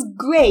 This is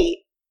great.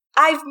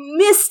 I've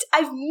missed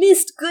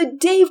good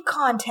Dave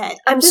content.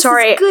 This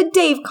sorry. Is good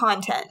Dave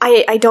content.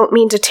 I don't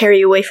mean to tear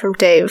you away from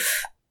Dave.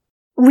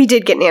 We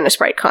did get Nana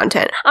Sprite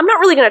content. I'm not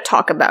really going to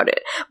talk about it,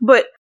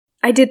 but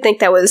I did think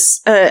that was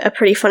a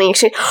pretty funny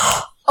exchange.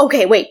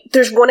 Okay, wait.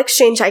 There's one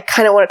exchange I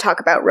kind of want to talk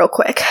about real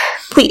quick.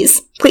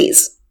 Please.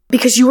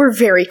 Because you were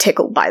very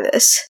tickled by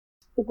this.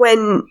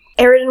 When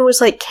Aridin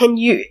was like,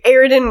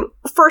 Aridin,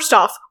 first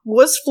off,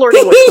 was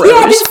flirting with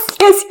Rose.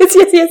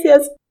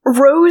 Yes.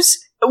 Rose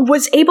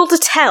was able to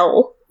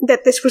tell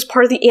that this was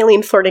part of the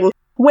alien flirting,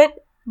 went,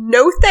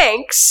 no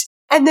thanks,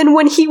 and then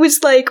when he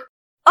was like,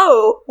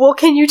 oh, well,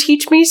 can you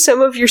teach me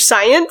some of your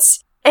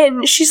science?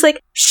 And she's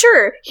like,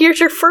 sure, here's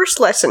your first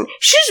lesson.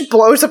 She just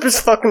blows up his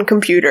fucking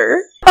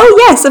computer. Oh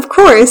yes, of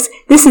course.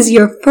 This is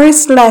your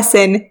first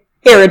lesson.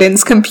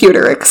 Aridin's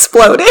computer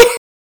exploded.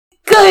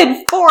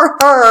 Good for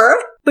her!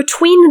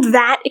 Between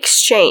that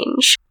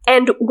exchange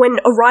and when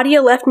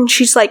Aradia left and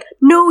she's like,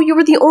 no, you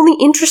were the only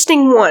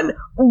interesting one.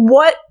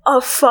 What a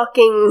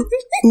fucking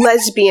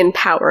lesbian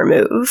power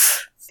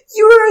move.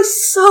 You're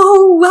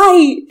so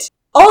right.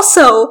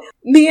 Also,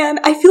 man,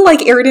 I feel like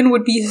Aridin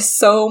would be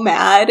so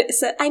mad.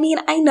 So, I mean,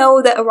 I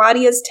know that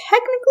Aradia is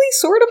technically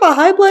sort of a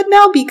high blood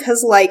now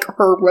because, like,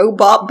 her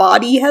robot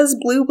body has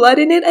blue blood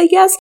in it, I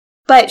guess.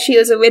 But she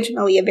was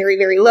originally a very,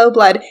 very low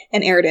blood,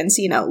 and Aridin's,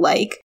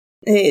 like,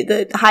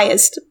 the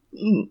highest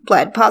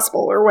blood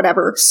possible, or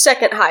whatever.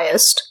 Second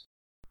highest.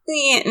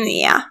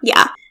 Yeah.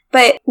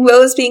 But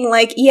Rose being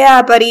like,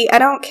 yeah, buddy, I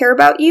don't care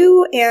about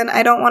you, and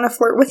I don't want to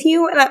flirt with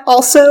you, and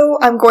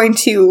I'm going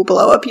to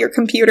blow up your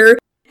computer.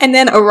 And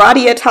then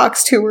Aradia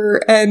talks to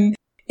her and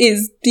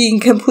is being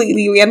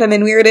completely random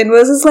and weird, and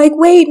Rose is like,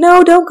 wait,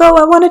 no, don't go,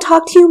 I want to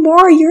talk to you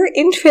more, you're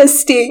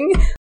interesting.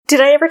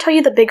 Did I ever tell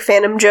you the big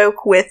fandom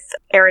joke with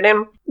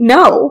Aridin?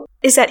 No.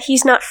 Is that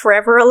he's not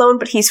forever alone,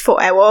 but he's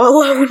forever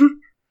alone.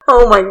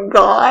 Oh my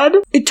god.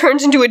 It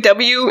turns into a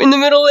W in the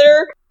middle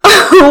there.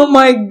 Oh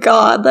my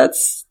god,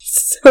 that's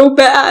so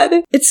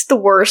bad. It's the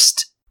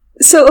worst.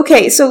 So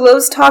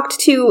Rose talked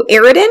to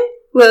Aridin,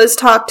 Rose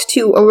talked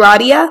to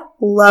Aradia,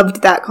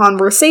 loved that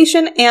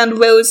conversation, and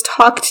Rose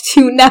talked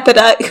to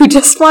Nepeta, who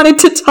just wanted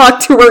to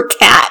talk to her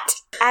cat.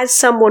 As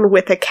someone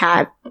with a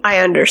cat, I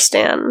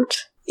understand.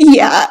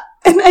 Yeah.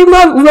 And I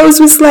love, Rose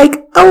was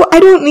like, oh, I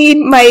don't need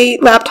my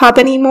laptop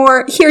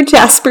anymore. Here,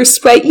 Jasper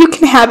Sprite, you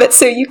can have it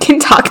so you can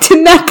talk to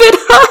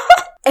Nepeta.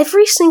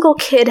 Every single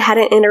kid had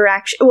an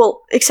interaction,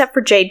 well, except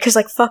for Jade, because,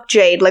 like, fuck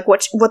Jade. Like,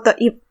 what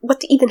the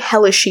even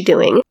hell is she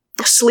doing?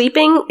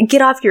 Sleeping?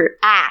 Get off your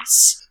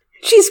ass.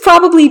 She's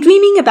probably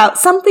dreaming about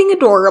something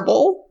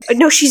adorable.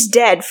 No, she's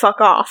dead.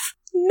 Fuck off.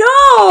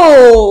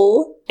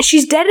 No!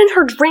 She's dead in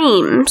her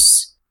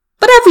dreams.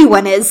 But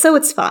everyone is, so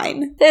it's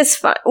fine. It's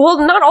fine. Well,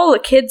 not all the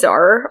kids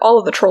are. All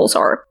of the trolls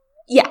are.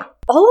 Yeah.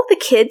 All of the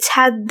kids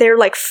had their,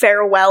 like,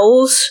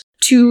 farewells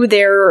to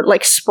their,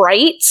 like,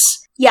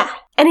 sprites. Yeah.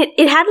 And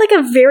it had, like,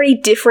 a very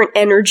different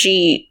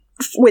energy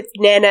with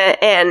Nana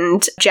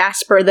and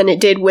Jasper than it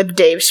did with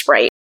Dave's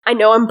sprite. I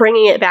know I'm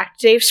bringing it back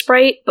to Dave's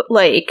sprite, but,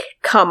 like,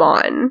 come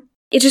on.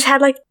 It just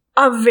had, like,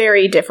 a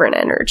very different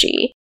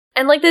energy.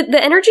 And, like, the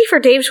energy for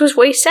Dave's was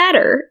way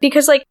sadder.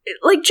 Because, like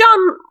John...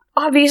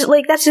 obviously,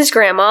 like, that's his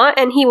grandma,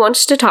 and he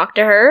wants to talk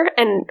to her,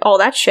 and all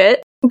that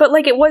shit. But,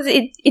 like,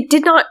 it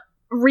did not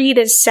read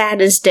as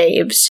sad as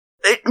Dave's.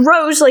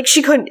 Rose, like,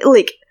 she couldn't,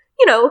 like,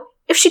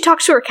 if she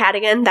talks to her cat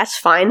again, that's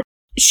fine.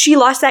 She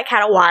lost that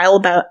cat a while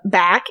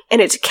back,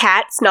 and it's a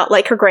cat, it's not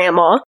like her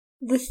grandma.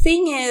 The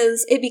thing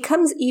is, it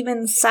becomes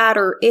even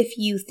sadder if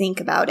you think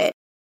about it.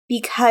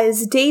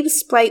 Because Dave's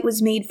sprite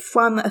was made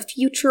from a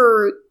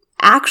future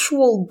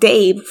actual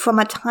Dave from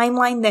a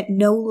timeline that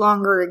no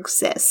longer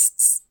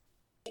exists.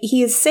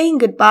 He is saying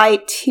goodbye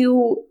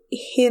to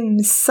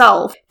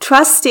himself,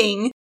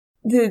 trusting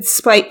the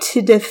sprite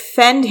to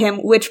defend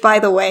him, which, by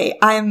the way,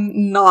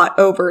 I'm not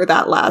over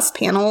that last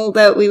panel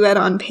that we read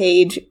on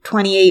page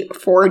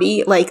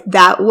 2840. Like,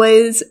 that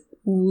was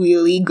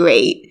really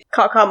great.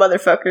 Caw-caw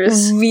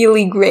motherfuckers.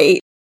 Really great.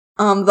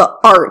 The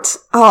art.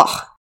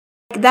 Oh,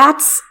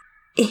 that's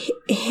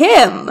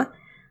him.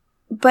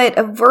 but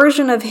a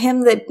version of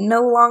him that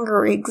no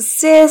longer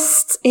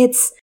exists.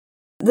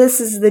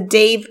 This is the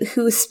Dave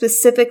who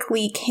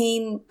specifically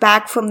came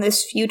back from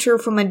this future,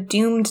 from a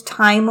doomed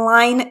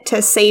timeline,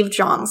 to save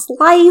John's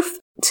life,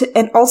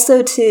 and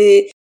also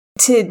to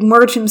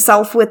merge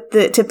himself with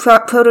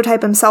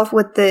prototype himself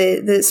with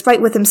the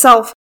sprite with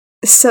himself,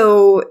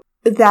 so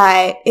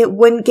that it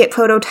wouldn't get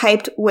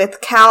prototyped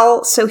with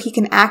Cal, so he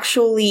can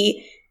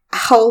actually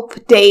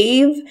help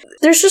Dave.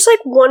 There's just, like,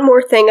 one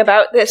more thing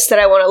about this that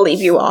I want to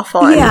leave you off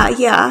on.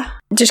 Yeah.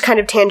 Just kind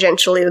of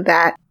tangentially with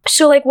that.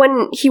 So, like,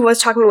 when he was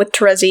talking with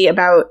Terezi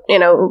about,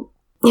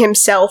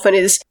 himself and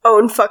his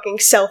own fucking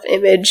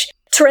self-image,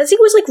 Terezi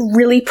was, like,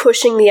 really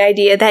pushing the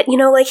idea that,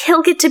 like,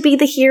 he'll get to be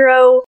the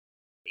hero,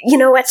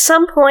 at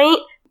some point,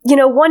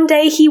 one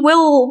day he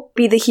will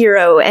be the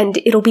hero and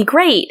it'll be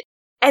great.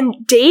 And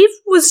Dave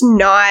was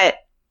not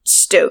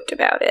stoked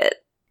about it.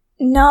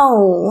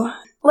 No.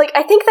 Like,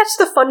 I think that's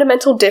the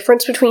fundamental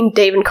difference between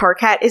Dave and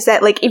Karkat, is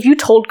that, like, if you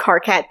told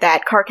Karkat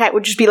that, Karkat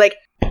would just be like,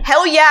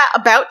 hell yeah,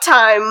 about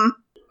time.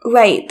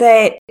 Right,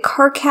 that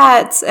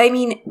Karkats,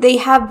 they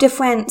have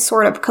different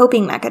sort of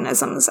coping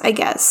mechanisms, I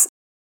guess.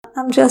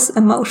 I'm just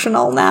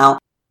emotional now.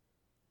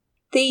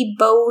 They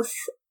both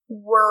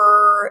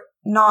were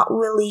not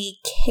really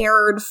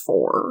cared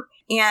for,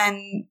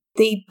 and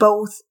they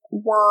both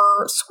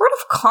were sort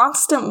of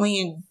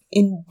constantly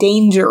in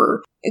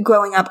danger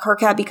growing up.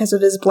 Karkat because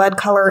of his blood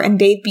color, and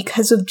Dave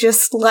because of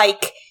just,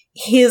 like,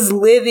 his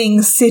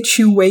living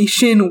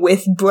situation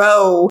with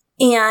Bro.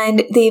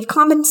 And they've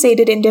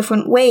compensated in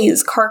different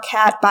ways.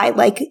 Karkat by,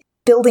 like,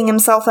 building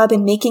himself up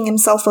and making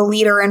himself a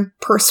leader and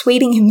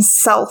persuading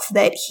himself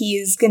that he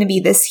is going to be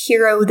this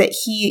hero, that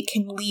he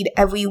can lead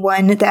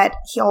everyone, that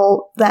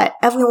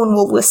everyone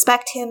will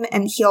respect him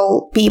and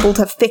he'll be able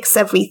to fix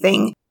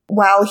everything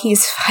while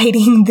he's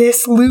fighting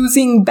this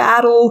losing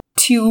battle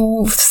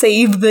to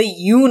save the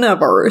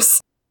universe.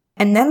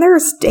 And then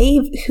there's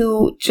Dave,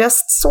 who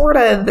just sort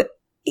of,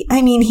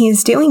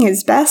 he's doing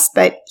his best,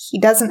 but he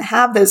doesn't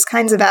have those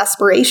kinds of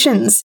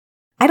aspirations.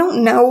 I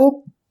don't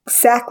know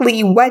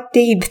exactly what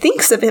Dave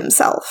thinks of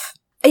himself.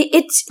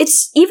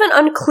 It's even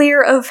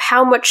unclear of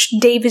how much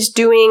Dave is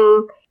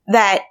doing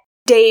that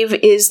Dave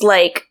is,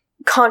 like,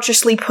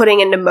 consciously putting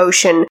into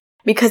motion,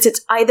 because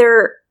it's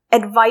either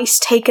advice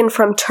taken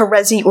from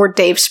Terezi or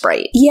Dave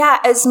Sprite. Yeah,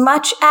 as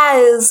much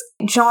as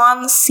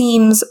John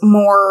seems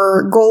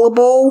more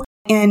gullible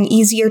and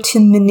easier to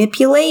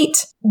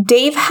manipulate,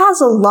 Dave has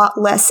a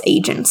lot less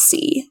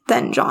agency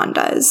than John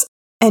does.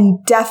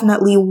 And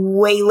definitely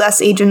way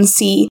less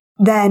agency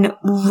than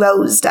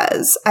Rose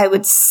does, I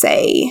would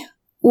say.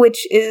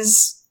 Which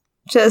is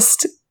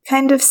just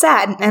kind of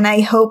sad. And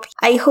I hope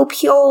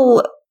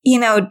he'll,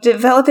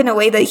 develop in a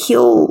way that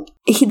he'll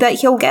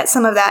get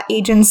some of that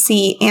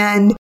agency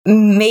and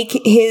make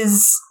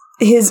his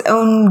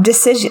own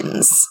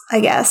decisions, I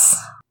guess.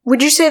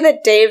 Would you say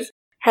that Dave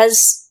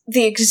has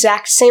the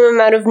exact same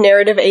amount of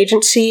narrative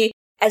agency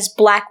as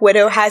Black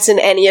Widow has in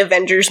any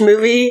Avengers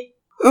movie?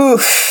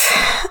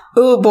 Oof.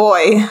 Oh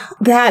boy.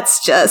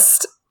 That's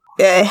just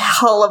a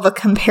hell of a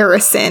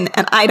comparison,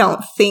 and I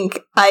don't think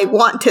I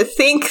want to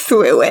think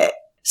through it.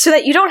 So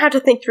that you don't have to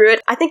think through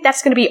it, I think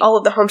that's going to be all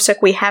of the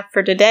Homestuck we have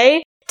for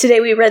today.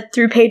 Today we read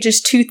through pages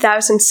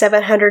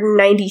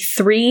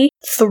 2,793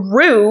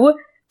 through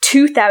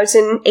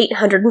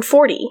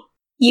 2,840.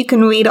 You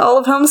can read all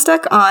of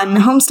Homestuck on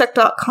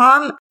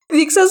Homestuck.com.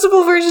 The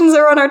accessible versions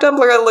are on our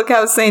Tumblr at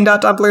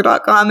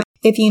lookhousane.tumblr.com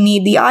if you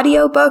need the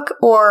audiobook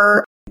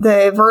or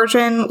the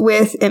version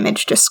with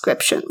image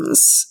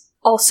descriptions.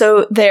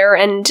 Also there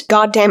and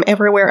goddamn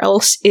everywhere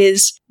else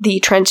is the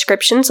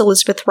transcriptions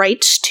Elizabeth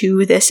writes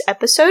to this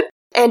episode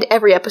and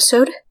every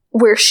episode,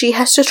 where she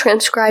has to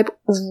transcribe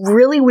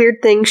really weird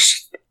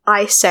things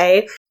I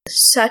say,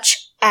 such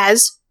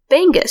as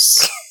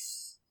Bangus.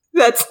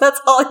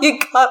 That's all you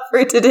got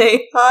for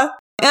today, huh?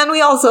 And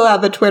we also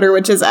have a Twitter,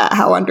 which is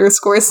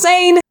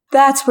 @how_sane.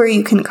 That's where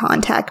you can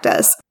contact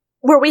us.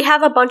 Where we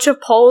have a bunch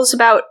of polls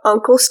about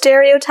uncle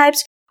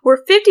stereotypes,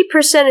 where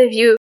 50% of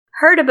you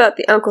heard about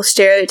the uncle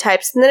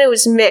stereotypes, and then it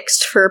was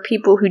mixed for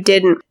people who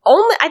didn't.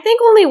 I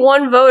think only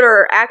one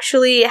voter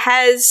actually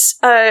has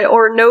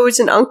or knows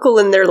an uncle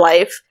in their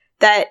life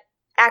that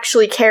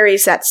actually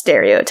carries that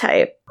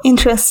stereotype.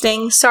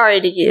 Interesting. Sorry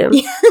to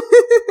you.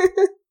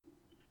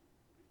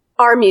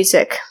 Our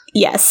music.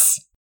 Yes.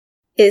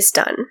 Is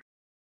done.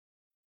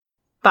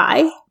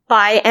 By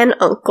an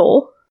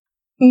uncle.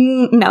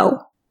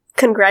 No.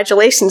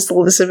 Congratulations,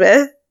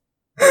 Elizabeth.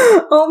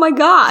 Oh my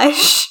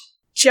gosh.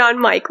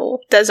 John Michael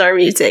does our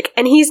music,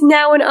 and he's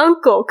now an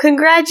uncle.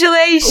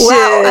 Congratulations!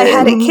 Wow, I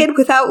had a kid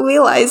without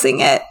realizing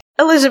it.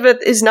 Elizabeth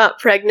is not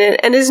pregnant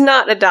and is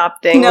not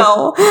adopting.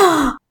 No.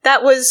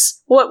 That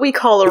was what we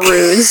call a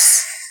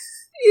ruse.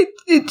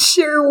 It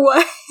sure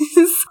was.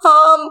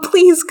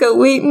 Please go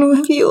rate and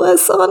review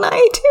us on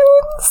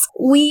iTunes.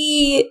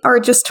 We are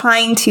just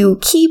trying to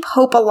keep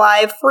hope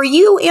alive for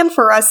you and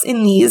for us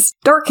in these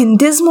dark and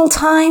dismal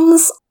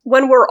times.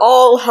 When we're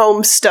all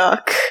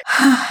homestuck.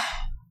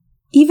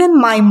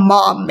 Even my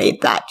mom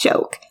made that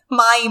joke.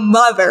 My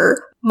mother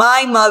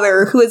my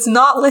mother, who has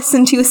not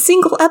listened to a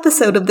single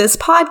episode of this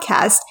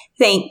podcast,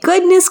 thank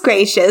goodness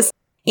gracious,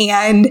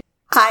 and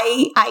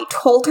I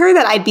told her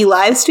that I'd be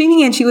live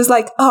streaming, and she was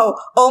like,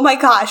 oh my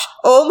gosh,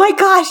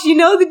 you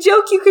know the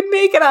joke you could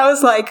make? And I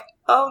was like,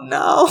 oh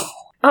no.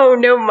 Oh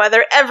no,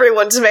 Mother,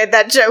 everyone's made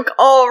that joke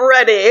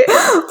already.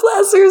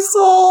 Bless her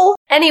soul.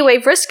 Anyway,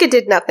 Vriska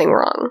did nothing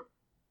wrong.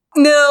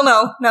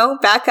 No,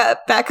 back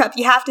up.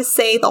 You have to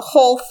say the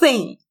whole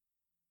thing.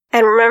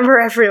 And remember,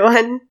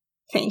 everyone.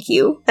 Thank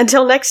you.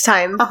 Until next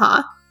time.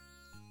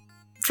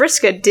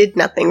 Vriska did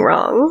nothing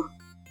wrong.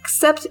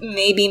 Except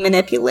maybe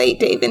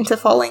manipulate Dave into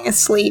falling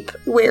asleep,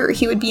 where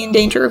he would be in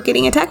danger of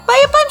getting attacked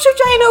by a bunch of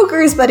giant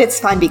ogres, but it's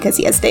fine because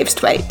he has Dave's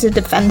Twite to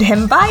defend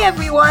him. Bye,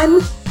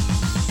 everyone!